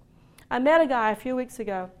past. I met a guy a few weeks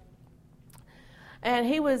ago, and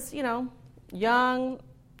he was, young,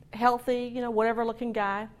 healthy, whatever looking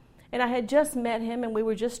guy. And I had just met him, and we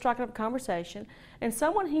were just striking up a conversation. And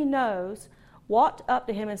someone he knows walked up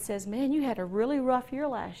to him and says, "Man, you had a really rough year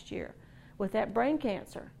last year with that brain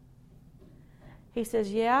cancer." He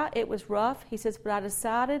says, "Yeah, it was rough." He says, "But I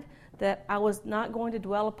decided that I was not going to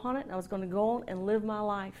dwell upon it, and I was going to go on and live my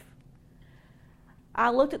life." I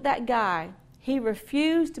looked at that guy. He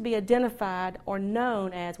refused to be identified or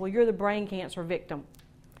known as, "Well, you're the brain cancer victim."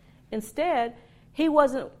 Instead, he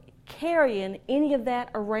wasn't carrying any of that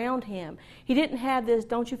around him. He didn't have this,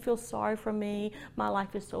 "Don't you feel sorry for me? My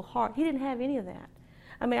life is so hard." He didn't have any of that.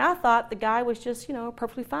 I mean, I thought the guy was just,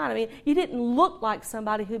 perfectly fine. I mean, he didn't look like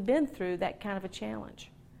somebody who'd been through that kind of a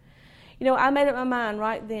challenge. I made up my mind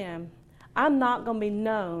right then, I'm not going to be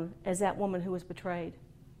known as that woman who was betrayed.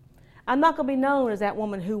 I'm not going to be known as that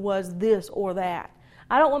woman who was this or that.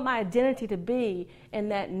 I don't want my identity to be in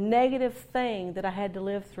that negative thing that I had to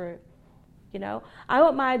live through. I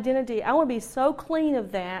want my identity, I want to be so clean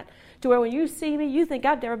of that to where when you see me, you think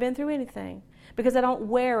I've never been through anything because I don't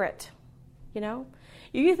wear it.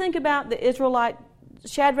 You think about the Israelite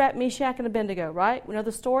Shadrach, Meshach, and Abednego, right? We know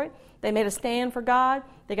the story. They made a stand for God.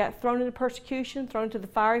 They got thrown into persecution, thrown into the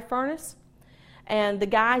fiery furnace. And the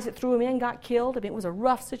guys that threw them in got killed. I mean, it was a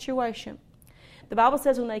rough situation. The Bible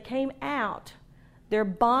says when they came out, their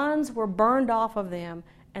bonds were burned off of them,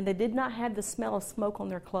 and they did not have the smell of smoke on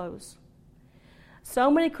their clothes.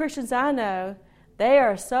 So many Christians I know, they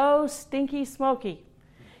are so stinky smoky.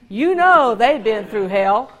 They've been through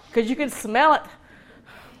hell because you can smell it.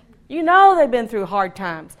 They've been through hard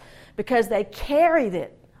times because they carried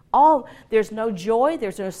it. There's no joy,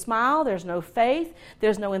 there's no smile, there's no faith,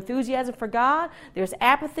 there's no enthusiasm for God, there's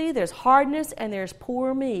apathy, there's hardness, and there's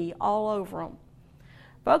poor me all over them.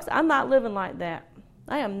 Folks, I'm not living like that.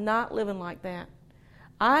 I am not living like that.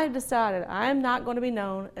 I've decided I am not going to be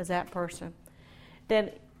known as that person.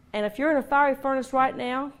 And if you're in a fiery furnace right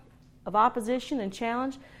now of opposition and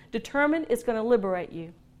challenge, determine it's going to liberate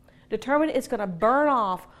you. Determine it's going to burn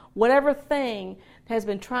off whatever thing has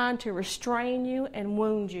been trying to restrain you and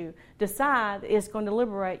wound you. Decide it's going to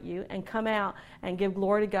liberate you and come out and give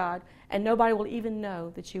glory to God, and nobody will even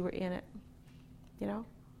know that you were in it.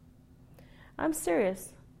 I'm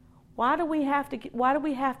serious. Why do we have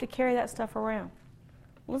to carry that stuff around?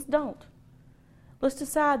 Let's don't. Let's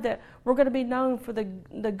decide that we're going to be known for the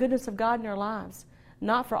goodness of God in our lives,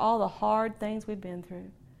 not for all the hard things we've been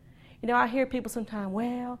through. I hear people sometimes,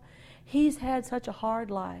 "Well, he's had such a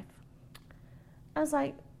hard life." I was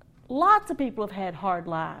like, lots of people have had hard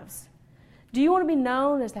lives. Do you want to be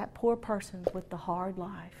known as that poor person with the hard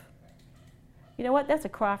life? You know what? That's a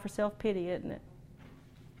cry for self-pity, isn't it?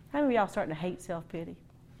 How many of y'all starting to hate self-pity?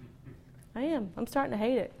 I am. I'm starting to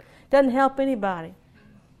hate it. Doesn't help anybody.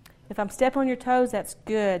 If I'm stepping on your toes, that's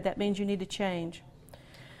good. That means you need to change.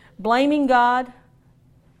 Blaming God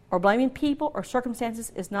or blaming people or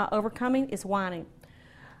circumstances is not overcoming, it's whining.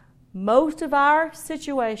 Most of our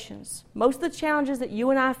situations, most of the challenges that you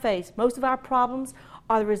and I face, most of our problems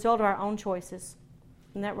are the result of our own choices.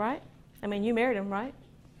 Isn't that right? I mean, you married him, right?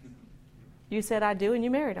 You said "I do," and you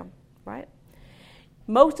married him, right?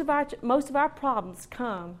 Most of our problems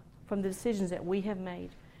come from the decisions that we have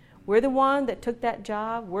made. We're the one that took that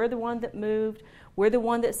job. We're the one that moved. We're the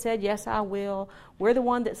one that said, "Yes, I will." We're the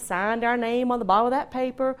one that signed our name on the bottom of that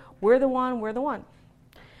paper. We're the one.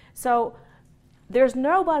 So there's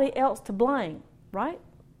nobody else to blame, right?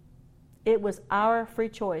 It was our free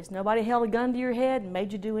choice. Nobody held a gun to your head and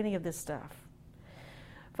made you do any of this stuff.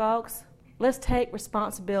 Folks, let's take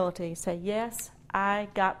responsibility. Say, "Yes, I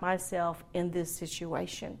got myself in this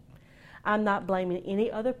situation. I'm not blaming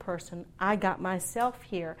any other person. I got myself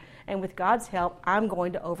here. And with God's help, I'm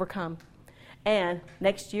going to overcome. And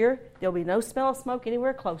next year, there'll be no smell of smoke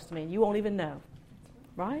anywhere close to me. You won't even know."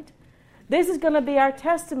 Right? This is going to be our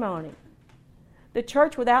testimony. The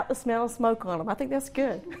church without the smell of smoke on them. I think that's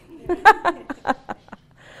good.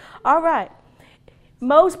 All right.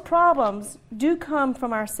 Most problems do come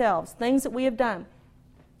from ourselves, things that we have done.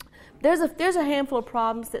 There's a handful of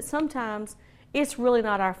problems that sometimes it's really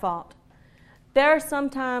not our fault. There are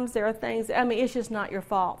things, it's just not your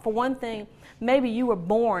fault. For one thing, maybe you were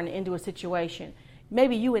born into a situation.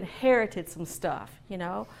 Maybe you inherited some stuff,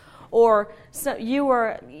 Or so you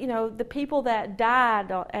were, the people that died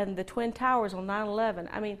and the Twin Towers on 9/11,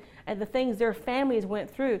 and the things their families went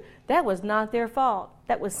through, that was not their fault.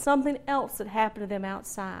 That was something else that happened to them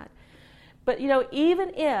outside. But,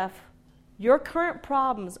 even if your current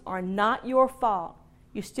problems are not your fault,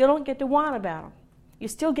 you still don't get to whine about them. You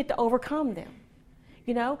still get to overcome them.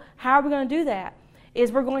 How are we going to do that?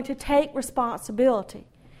 Is we're going to take responsibility.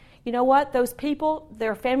 You know what? Those people,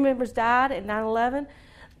 their family members died at 9/11.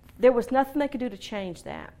 There was nothing they could do to change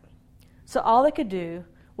that. So all they could do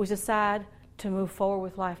was decide to move forward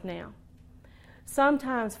with life now.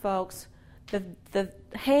 Sometimes, folks, the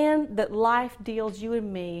hand that life deals you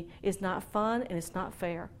and me is not fun and it's not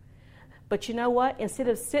fair. But you know what? Instead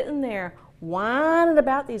of sitting there whining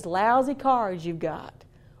about these lousy cards you've got,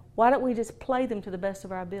 why don't we just play them to the best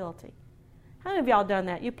of our ability? How many of y'all done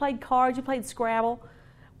that? You played cards, you played Scrabble.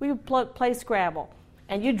 We would play Scrabble,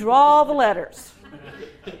 and you draw the letters.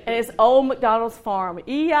 And it's Old MacDonald's Farm,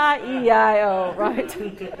 E-I-E-I-O, right?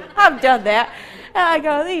 I've done that. And I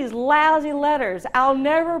go, these lousy letters. I'll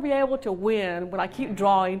never be able to win when I keep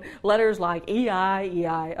drawing letters like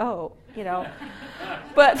E-I-E-I-O, you know.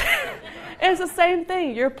 But it's the same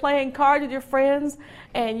thing. You're playing cards with your friends,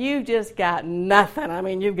 and you've just got nothing. I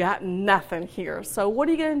mean, you've got nothing here. So what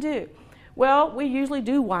are you going to do? Well, we usually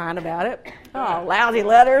do whine about it. Oh, lousy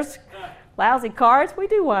letters, lousy cards. We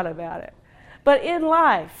do whine about it. But in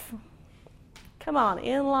life, come on,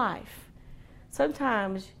 in life,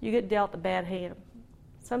 sometimes you get dealt a bad hand.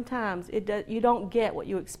 Sometimes you don't get what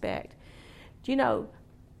you expect. Do you know,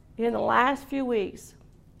 in the last few weeks,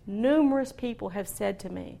 numerous people have said to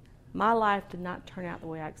me, my life did not turn out the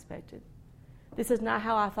way I expected. This is not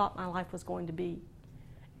how I thought my life was going to be.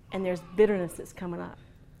 And there's bitterness that's coming up.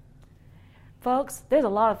 Folks, there's a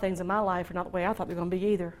lot of things in my life are not the way I thought they were going to be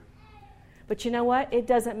either. But you know what? It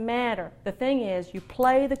doesn't matter. The thing is, you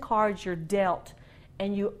play the cards you're dealt,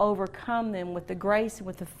 and you overcome them with the grace and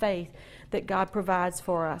with the faith that God provides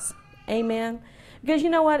for us. Amen? Because you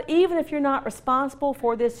know what? Even if you're not responsible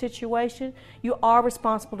for this situation, you are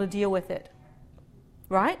responsible to deal with it.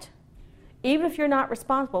 Right? Even if you're not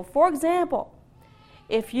responsible. For example,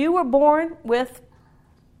 if you were born with,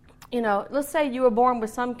 let's say you were born with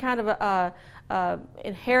some kind of a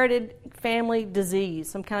inherited family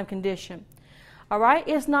disease, some kind of condition. All right?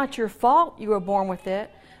 It's not your fault you were born with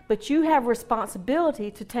it, but you have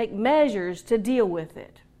responsibility to take measures to deal with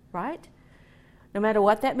it. Right? No matter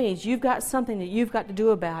what that means, you've got something that you've got to do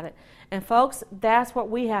about it. And folks, that's what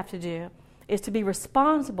we have to do, is to be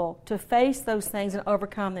responsible to face those things and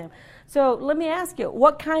overcome them. So let me ask you,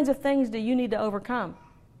 what kinds of things do you need to overcome?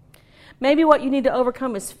 Maybe what you need to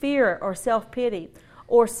overcome is fear or self-pity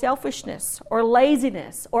or selfishness or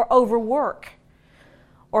laziness or overwork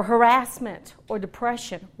or harassment or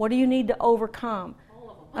depression. What do you need to overcome?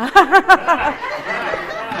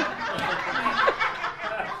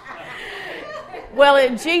 Well,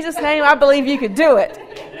 in Jesus' name, I believe you could do it.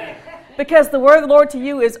 Because the word of the Lord to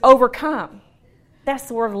you is overcome. That's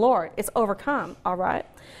the word of the Lord. It's overcome, all right?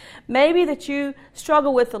 Maybe that you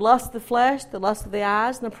struggle with the lust of the flesh, the lust of the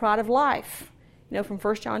eyes, and the pride of life. You know, from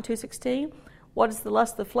 1 John 2:16, what is the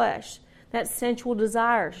lust of the flesh? That's sensual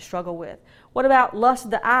desire to struggle with. What about lust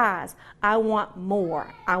of the eyes? I want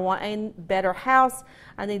more. I want a better house.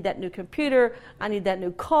 I need that new computer. I need that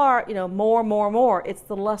new car. More. It's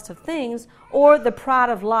the lust of things. Or the pride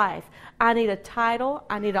of life. I need a title.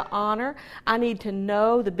 I need an honor. I need to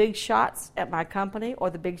know the big shots at my company or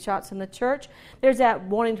the big shots in the church. There's that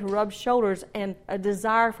wanting to rub shoulders and a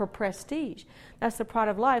desire for prestige. That's the pride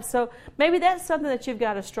of life. So maybe that's something that you've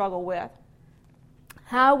got to struggle with.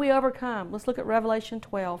 How we overcome? Let's look at Revelation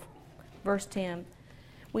 12, verse 10.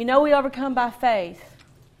 We know we overcome by faith.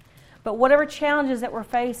 But whatever challenges that we're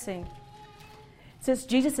facing, since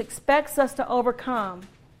Jesus expects us to overcome,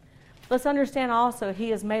 let's understand also He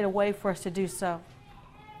has made a way for us to do so.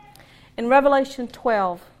 In Revelation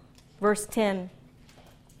 12, verse 10,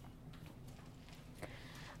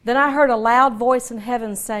 then I heard a loud voice in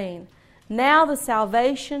heaven saying, now the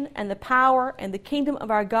salvation and the power and the kingdom of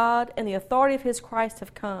our God and the authority of His Christ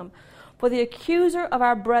have come. For the accuser of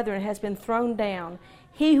our brethren has been thrown down,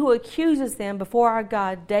 he who accuses them before our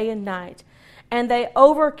God day and night. And they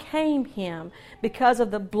overcame him because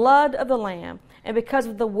of the blood of the Lamb and because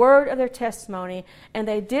of the word of their testimony, and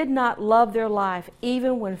they did not love their life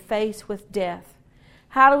even when faced with death.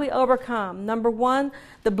 How do we overcome? Number one,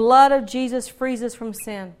 the blood of Jesus frees us from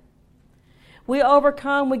sin. We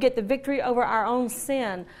overcome, we get the victory over our own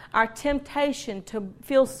sin, our temptation to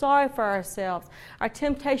feel sorry for ourselves, our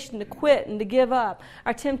temptation to quit and to give up,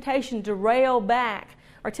 our temptation to rail back,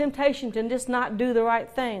 our temptation to just not do the right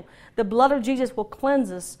thing. The blood of Jesus will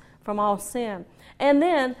cleanse us from all sin. And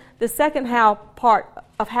then the second part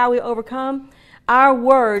of how we overcome, our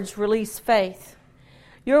words release faith.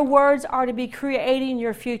 Your words are to be creating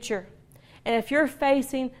your future. And if you're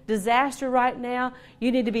facing disaster right now,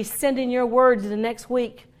 you need to be sending your words in the next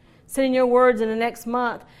week, sending your words in the next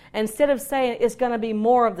month. And instead of saying it's going to be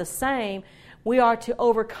more of the same, we are to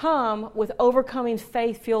overcome with overcoming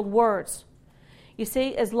faith-filled words. You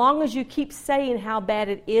see, as long as you keep saying how bad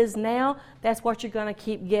it is now, that's what you're going to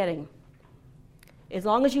keep getting. As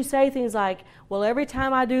long as you say things like, well, every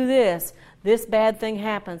time I do this, this bad thing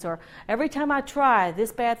happens, or every time I try,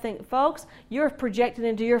 this bad thing. Folks, you're projected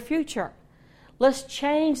into your future. Let's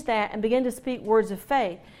change that and begin to speak words of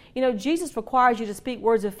faith. You know, Jesus requires you to speak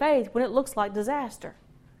words of faith when it looks like disaster.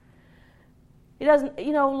 It doesn't,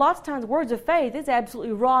 you know, lots of times words of faith is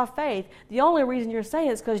absolutely raw faith. The only reason you're saying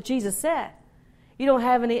it is because Jesus said. You don't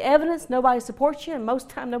have any evidence, nobody supports you, and most of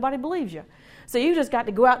the time nobody believes you. So you just got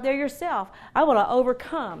to go out there yourself. I want to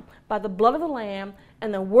overcome by the blood of the Lamb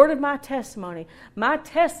and the word of my testimony. My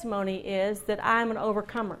testimony is that I am an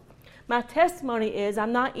overcomer. My testimony is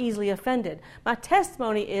I'm not easily offended. My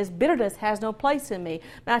testimony is bitterness has no place in me.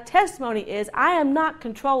 My testimony is I am not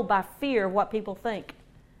controlled by fear of what people think.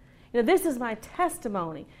 You know, this is my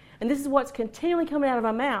testimony. And this is what's continually coming out of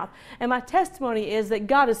my mouth. And my testimony is that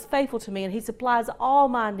God is faithful to me and He supplies all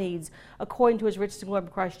my needs according to His riches and glory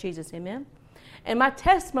of Christ Jesus. Amen? And my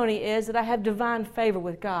testimony is that I have divine favor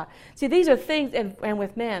with God. See, these are things, and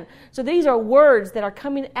with men. So these are words that are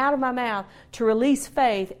coming out of my mouth to release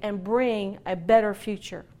faith and bring a better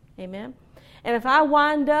future. Amen? And if I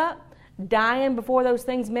wind up dying before those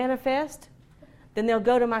things manifest, then they'll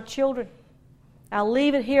go to my children. I'll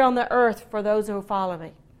leave it here on the earth for those who follow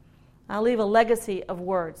me. I'll leave a legacy of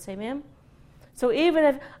words. Amen? So even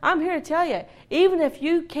if, I'm here to tell you, even if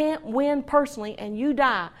you can't win personally and you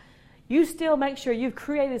die, you still make sure you've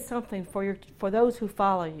created something for those who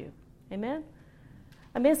follow you. Amen?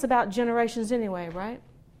 I mean, it's about generations anyway, right?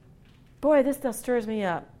 Boy, this stuff stirs me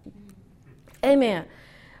up. Amen.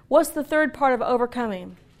 What's the third part of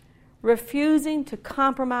overcoming? Refusing to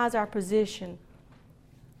compromise our position.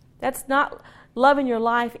 That's not loving your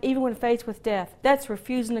life even when faced with death. That's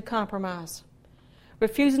refusing to compromise.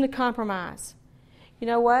 Refusing to compromise. You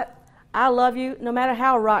know what? I love you no matter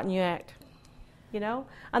how rotten you act. You know?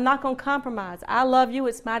 I'm not going to compromise. I love you.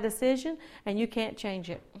 It's my decision, and you can't change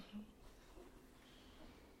it.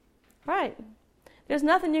 Right. There's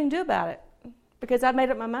nothing you can do about it because I've made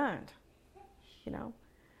up my mind. You know?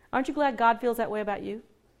 Aren't you glad God feels that way about you?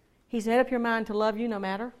 He's made up your mind to love you no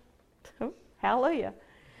matter. Hallelujah.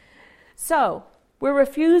 So, we're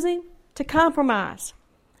refusing to compromise.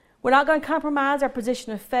 We're not going to compromise our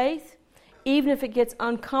position of faith, even if it gets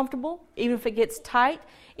uncomfortable, even if it gets tight,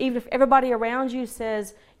 even if everybody around you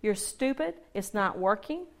says, you're stupid, it's not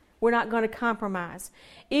working. We're not going to compromise.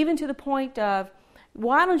 Even to the point of,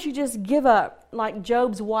 why don't you just give up, like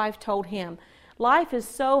Job's wife told him? Life is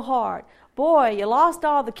so hard. Boy, you lost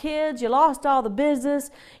all the kids, you lost all the business,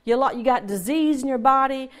 you got disease in your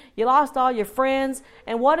body, you lost all your friends.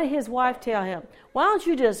 And what did his wife tell him? Why don't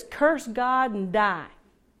you just curse God and die?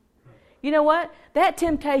 You know what? That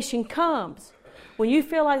temptation comes. When you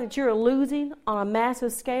feel like that you're losing on a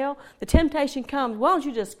massive scale, the temptation comes, why don't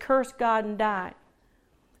you just curse God and die?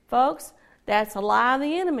 Folks, that's a lie of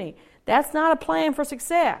the enemy. That's not a plan for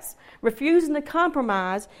success. Refusing to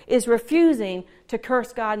compromise is refusing to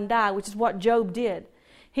curse God and die, which is what Job did.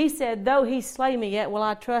 He said, though he slay me, yet will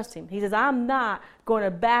I trust him. He says, I'm not going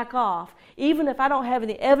to back off. Even if I don't have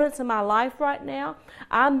any evidence in my life right now,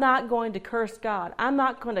 I'm not going to curse God. I'm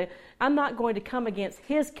not going to come against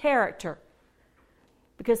his character.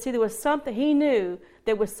 Because, see, there was something, he knew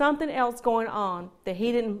there was something else going on that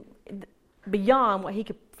he didn't, beyond what he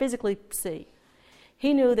could physically see.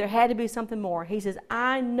 He knew there had to be something more. He says,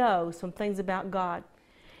 I know some things about God.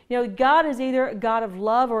 You know, God is either a God of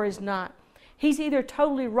love or He's not. He's either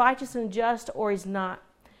totally righteous and just or He's not.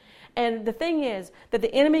 And the thing is that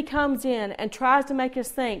the enemy comes in and tries to make us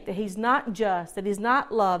think that He's not just, that He's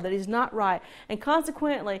not love, that He's not right. And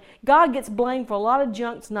consequently, God gets blamed for a lot of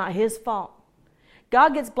junk that's not His fault.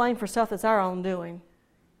 God gets blamed for stuff that's our own doing.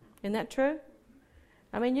 Isn't that true?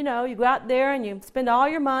 I mean, you know, you go out there and you spend all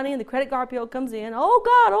your money and the credit card bill comes in. Oh,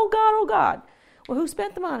 God, oh, God, oh, God. Well, who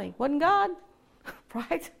spent the money? Wasn't God?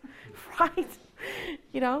 Right? Right?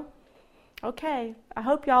 You know? Okay. I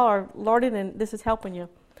hope y'all are learning and this is helping you.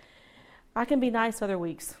 I can be nice other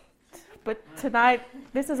weeks. But tonight,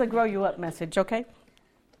 this is a grow you up message, okay?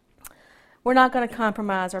 We're not going to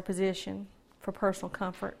compromise our position for personal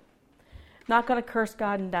comfort. Not going to curse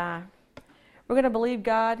God and die. We're going to believe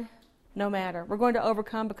God no matter. We're going to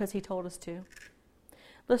overcome because He told us to.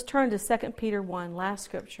 Let's turn to 2 Peter 1, last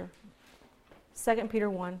scripture. 2 Peter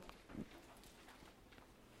 1.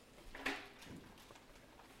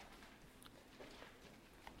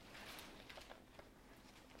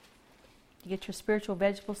 You get your spiritual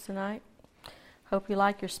vegetables tonight. Hope you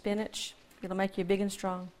like your spinach. It'll make you big and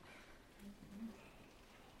strong.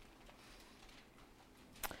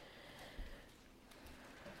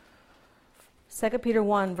 Second Peter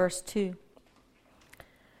 1, verse 2.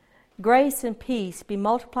 Grace and peace be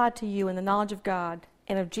multiplied to you in the knowledge of God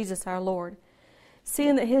and of Jesus our Lord,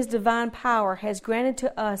 seeing that His divine power has granted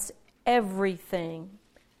to us everything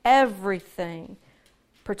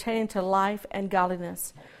pertaining to life and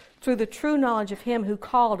godliness, through the true knowledge of Him who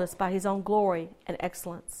called us by His own glory and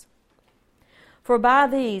excellence. For by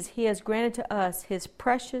these He has granted to us His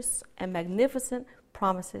precious and magnificent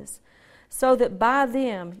promises, so that by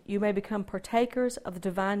them you may become partakers of the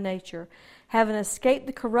divine nature, having escaped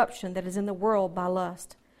the corruption that is in the world by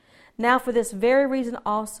lust. Now for this very reason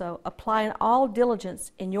also, applying all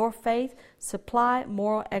diligence in your faith, supply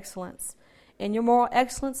moral excellence. In your moral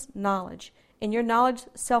excellence, knowledge. In your knowledge,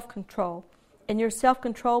 self-control. In your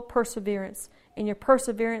self-control, perseverance. In your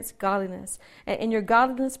perseverance, godliness. And in your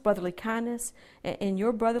godliness, brotherly kindness. And in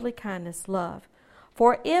your brotherly kindness, love.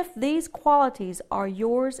 For if these qualities are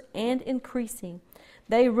yours and increasing,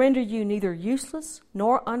 they render you neither useless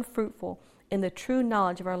nor unfruitful in the true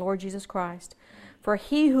knowledge of our Lord Jesus Christ. For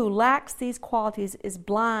he who lacks these qualities is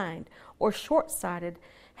blind or short-sighted,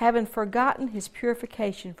 having forgotten his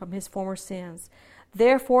purification from his former sins.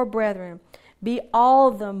 Therefore, brethren, be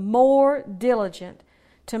all the more diligent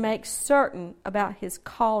to make certain about His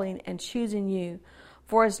calling and choosing you.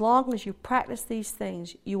 For as long as you practice these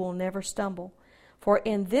things, you will never stumble. For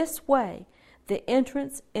in this way, the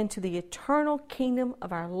entrance into the eternal kingdom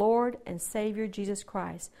of our Lord and Savior Jesus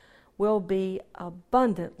Christ will be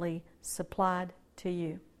abundantly supplied to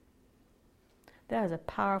you. That is a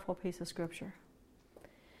powerful piece of Scripture.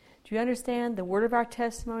 Do you understand the word of our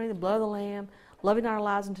testimony, the blood of the Lamb, loving our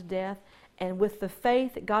lives unto death, and with the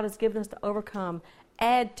faith that God has given us to overcome,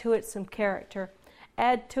 add to it some character,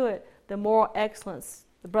 add to it the moral excellence,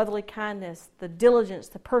 the brotherly kindness, the diligence,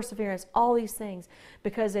 the perseverance, all these things.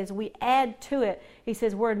 Because as we add to it, He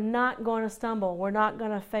says we're not going to stumble. We're not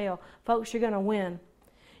going to fail. Folks, you're going to win.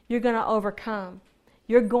 You're going to overcome.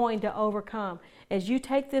 You're going to overcome. As you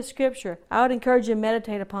take this Scripture, I would encourage you to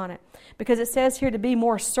meditate upon it. Because it says here to be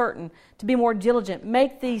more certain, to be more diligent.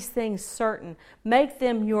 Make these things certain. Make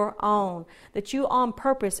them your own. That you on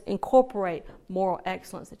purpose incorporate moral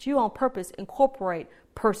excellence. That you on purpose incorporate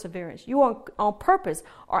perseverance. You on purpose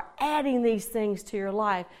are adding these things to your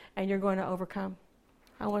life, and you're going to overcome.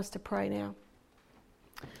 I want us to pray now.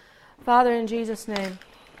 Father, in Jesus' name.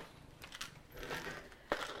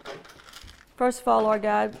 First of all, Lord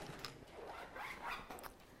God,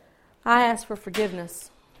 I ask for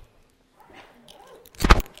forgiveness.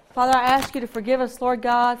 Father, I ask you to forgive us, Lord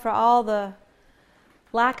God, for all the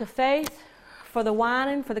lack of faith, for the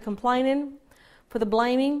whining, for the complaining, for the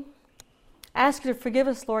blaming. I ask you to forgive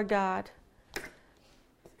us, Lord God,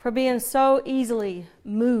 for being so easily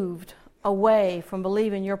moved away from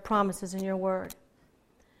believing your promises and your word.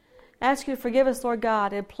 I ask you to forgive us, Lord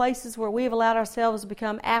God, in places where we have allowed ourselves to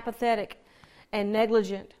become apathetic and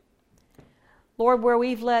negligent. Lord, where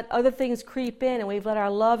we've let other things creep in and we've let our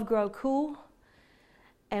love grow cool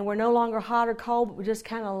and we're no longer hot or cold, but we're just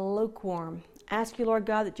kind of lukewarm. I ask you, Lord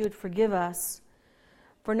God, that you would forgive us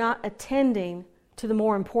for not attending to the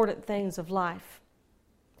more important things of life.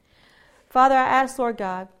 Father, I ask, Lord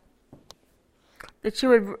God, that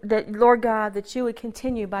you would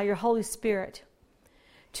continue by your Holy Spirit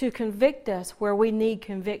to convict us where we need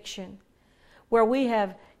conviction, where we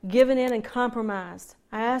have given in and compromised.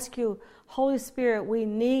 I ask you, Holy Spirit, we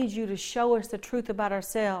need you to show us the truth about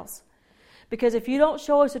ourselves. Because if you don't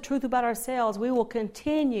show us the truth about ourselves, we will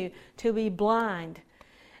continue to be blind.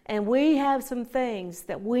 And we have some things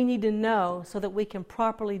that we need to know so that we can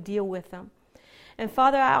properly deal with them. And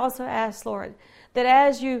Father, I also ask, Lord, that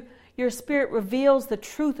as your Spirit reveals the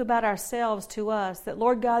truth about ourselves to us, that,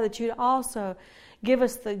 Lord God, that you'd also give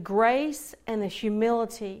us the grace and the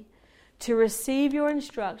humility to receive your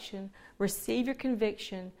instruction, receive your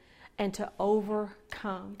conviction, and to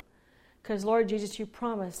overcome. Because, Lord Jesus, you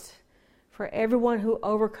promised for everyone who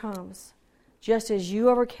overcomes, just as you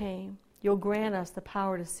overcame, you'll grant us the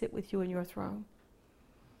power to sit with you in your throne.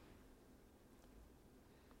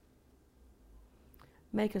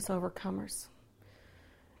 Make us overcomers.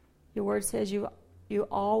 Your word says you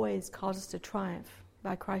always cause us to triumph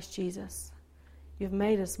by Christ Jesus. You've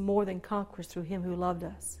made us more than conquerors through Him who loved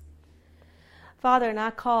us. Father, and I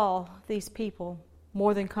call these people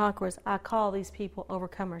more than conquerors. I call these people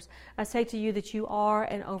overcomers. I say to you that you are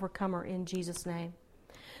an overcomer in Jesus' name.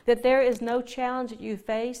 That there is no challenge that you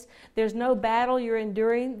face. There's no battle you're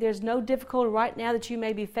enduring. There's no difficulty right now that you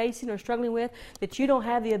may be facing or struggling with that you don't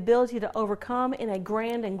have the ability to overcome in a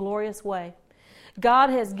grand and glorious way. God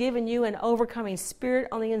has given you an overcoming spirit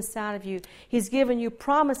on the inside of you. He's given you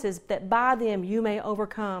promises that by them you may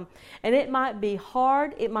overcome. And it might be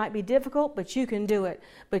hard, it might be difficult, but you can do it.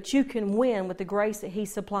 But you can win with the grace that He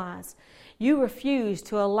supplies. You refuse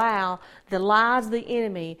to allow the lies of the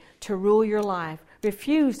enemy to rule your life.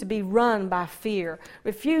 Refuse to be run by fear.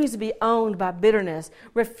 Refuse to be owned by bitterness.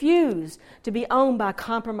 Refuse to be owned by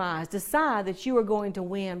compromise. Decide that you are going to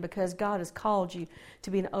win because God has called you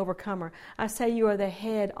to be an overcomer. I say you are the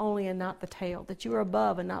head only and not the tail. That you are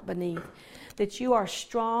above and not beneath. That you are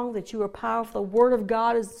strong, that you are powerful. The Word of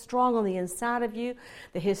God is strong on the inside of you.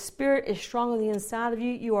 That His Spirit is strong on the inside of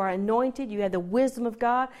you. You are anointed. You have the wisdom of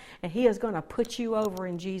God. And He is going to put you over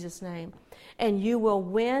in Jesus' name. And you will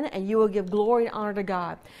win, and you will give glory and honor to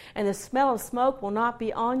God. And the smell of smoke will not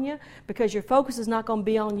be on you, because your focus is not going to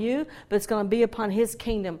be on you, but it's going to be upon His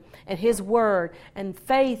kingdom and His Word and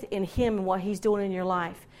faith in Him and what He's doing in your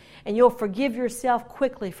life. And you'll forgive yourself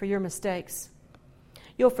quickly for your mistakes.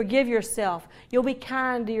 You'll forgive yourself. You'll be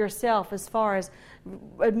kind to yourself as far as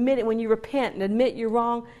admitting when you repent and admit you're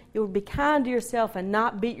wrong. You'll be kind to yourself and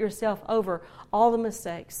not beat yourself over all the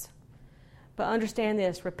mistakes. But understand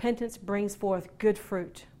this, repentance brings forth good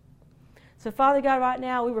fruit. So Father God, right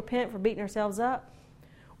now we repent for beating ourselves up.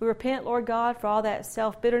 We repent, Lord God, for all that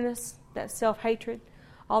self-bitterness, that self-hatred,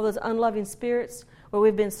 all those unloving spirits where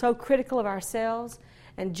we've been so critical of ourselves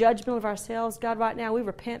and judgmental of ourselves. God, right now we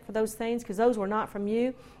repent for those things because those were not from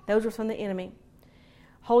you. Those were from the enemy.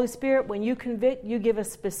 Holy Spirit, when you convict, you give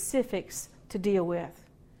us specifics to deal with.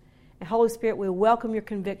 And Holy Spirit, we welcome your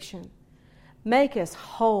conviction. Make us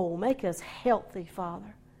whole. Make us healthy,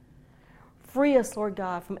 Father. Free us, Lord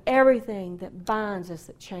God, from everything that binds us,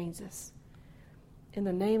 that chains us. In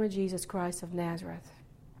the name of Jesus Christ of Nazareth.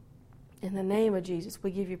 In the name of Jesus,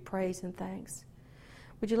 we give you praise and thanks.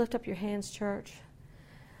 Would you lift up your hands, church?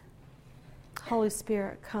 Holy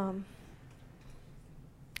Spirit, come.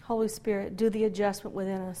 Holy Spirit, do the adjustment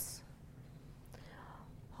within us.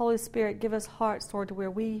 Holy Spirit, give us hearts, Lord, to where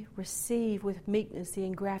we receive with meekness the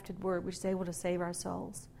engrafted word which is able to save our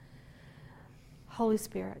souls. Holy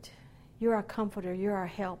Spirit, you're our comforter, you're our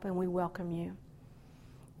help, and we welcome you.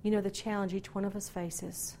 You know the challenge each one of us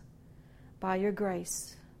faces. By your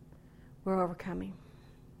grace, we're overcoming.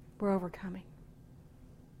 We're overcoming.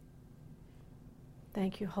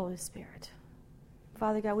 Thank you, Holy Spirit.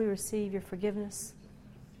 Father God, we receive your forgiveness.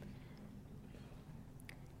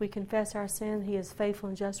 We confess our sin. He is faithful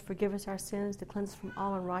and just to forgive us our sins, to cleanse us from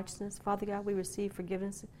all unrighteousness. Father God, we receive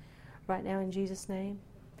forgiveness right now in Jesus' name.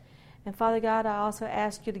 And Father God, I also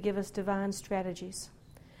ask you to give us divine strategies.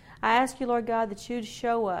 I ask you, Lord God, that you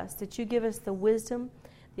show us, that you give us the wisdom,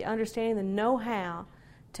 the understanding, the know-how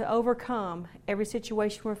to overcome every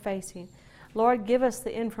situation we're facing. Lord, give us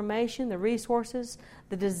the information, the resources,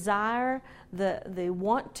 the desire, the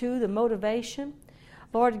want to, the motivation.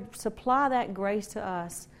 Lord, supply that grace to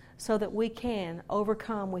us so that we can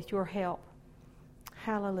overcome with your help.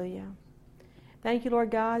 Hallelujah. Thank you,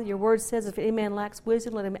 Lord God. Your word says if any man lacks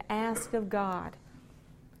wisdom, let him ask of God.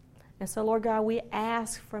 And so, Lord God, we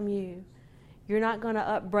ask from you. You're not going to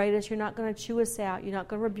upbraid us. You're not going to chew us out. You're not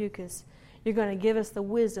going to rebuke us. You're going to give us the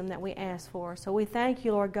wisdom that we ask for. So we thank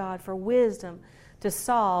you, Lord God, for wisdom to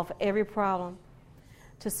solve every problem.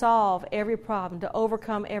 To solve every problem. To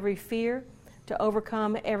overcome every fear. To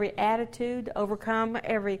overcome every attitude. To overcome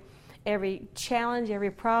every challenge, every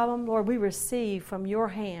problem. Lord, we receive from your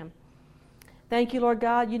hand. Thank you, Lord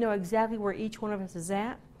God. You know exactly where each one of us is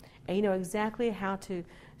at. And you know exactly how to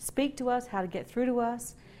speak to us, how to get through to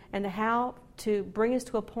us, and how to bring us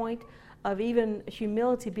to a point of even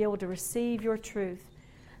humility, be able to receive your truth.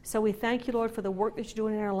 So we thank you, Lord, for the work that you're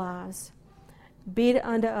doing in our lives. Be it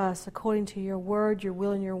unto us according to your word, your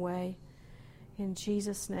will, and your way. In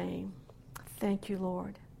Jesus' name. Thank you,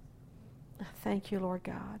 Lord. Thank you, Lord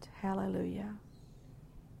God. Hallelujah.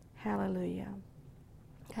 Hallelujah.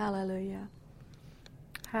 Hallelujah.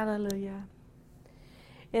 Hallelujah.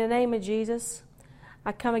 In the name of Jesus,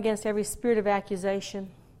 I come against every spirit of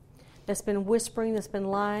accusation that's been whispering, that's been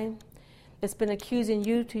lying, that's been accusing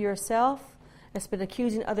you to yourself, that's been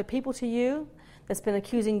accusing other people to you, that's been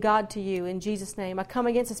accusing God to you. In Jesus' name, I come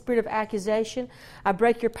against the spirit of accusation. I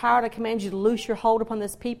break your power. I command you to loose your hold upon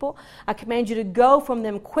this people. I command you to go from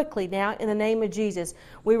them quickly now in the name of Jesus.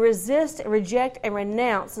 We resist, reject, and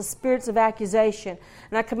renounce the spirits of accusation.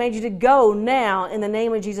 And I command you to go now in the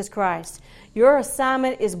name of Jesus Christ. Your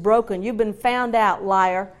assignment is broken. You've been found out,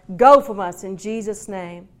 liar. Go from us in Jesus'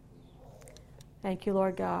 name. Thank you,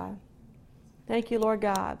 Lord God. Thank you, Lord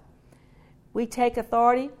God. We take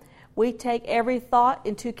authority. We take every thought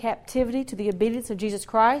into captivity to the obedience of Jesus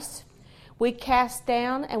Christ. We cast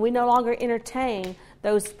down and we no longer entertain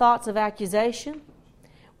those thoughts of accusation.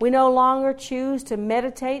 We no longer choose to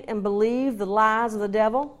meditate and believe the lies of the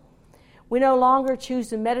devil. We no longer choose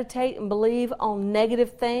to meditate and believe on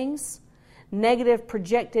negative things, negative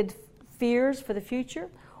projected fears for the future,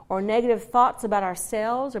 or negative thoughts about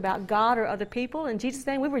ourselves, or about God or other people. In Jesus'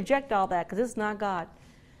 name, we reject all that because it's not God.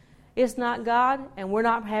 It's not God, and we're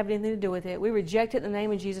not having anything to do with it. We reject it in the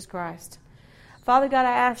name of Jesus Christ. Father God,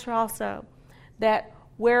 I ask you also that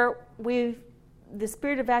where the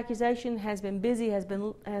spirit of accusation has been busy, has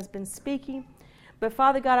been speaking, but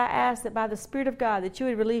Father God, I ask that by the Spirit of God that you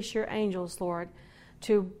would release your angels, Lord,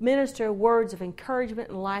 to minister words of encouragement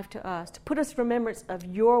and life to us, to put us in remembrance of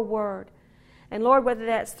your word. And Lord, whether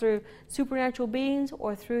that's through supernatural beings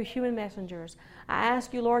or through human messengers, I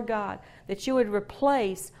ask you, Lord God, that you would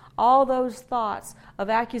replace all those thoughts of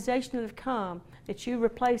accusation that have come, that you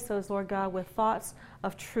replace those, Lord God, with thoughts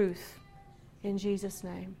of truth. In Jesus'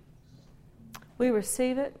 name. We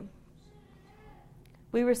receive it.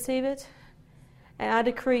 We receive it. And I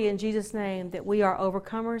decree in Jesus' name that we are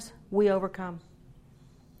overcomers. We overcome.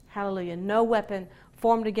 Hallelujah. No weapon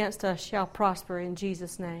formed against us shall prosper in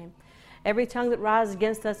Jesus' name. Every tongue that rises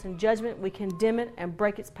against us in judgment, we condemn it and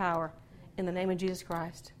break its power in the name of Jesus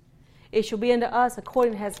Christ. It shall be unto us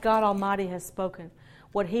according as God Almighty has spoken.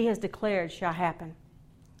 What He has declared shall happen.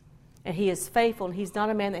 And He is faithful, and He's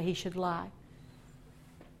not a man that He should lie.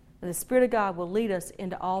 And the Spirit of God will lead us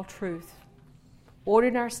into all truth,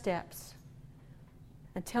 ordering our steps,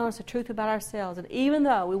 and telling us the truth about ourselves. And even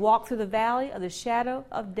though we walk through the valley of the shadow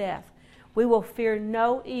of death, we will fear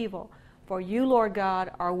no evil, for you, Lord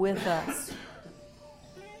God, are with us.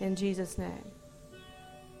 In Jesus' name.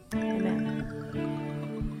 Amen.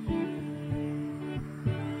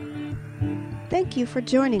 Thank you for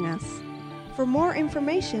joining us. For more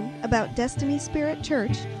information about Destiny Spirit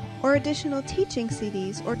Church or additional teaching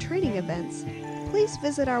CDs or training events, please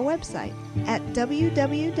visit our website at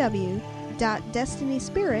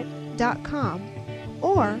www.destinyspirit.com,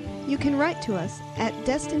 or you can write to us at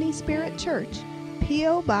Destiny Spirit Church,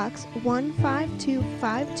 P.O. Box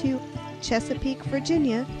 15252, Chesapeake,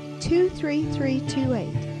 Virginia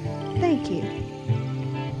 23328. Thank you.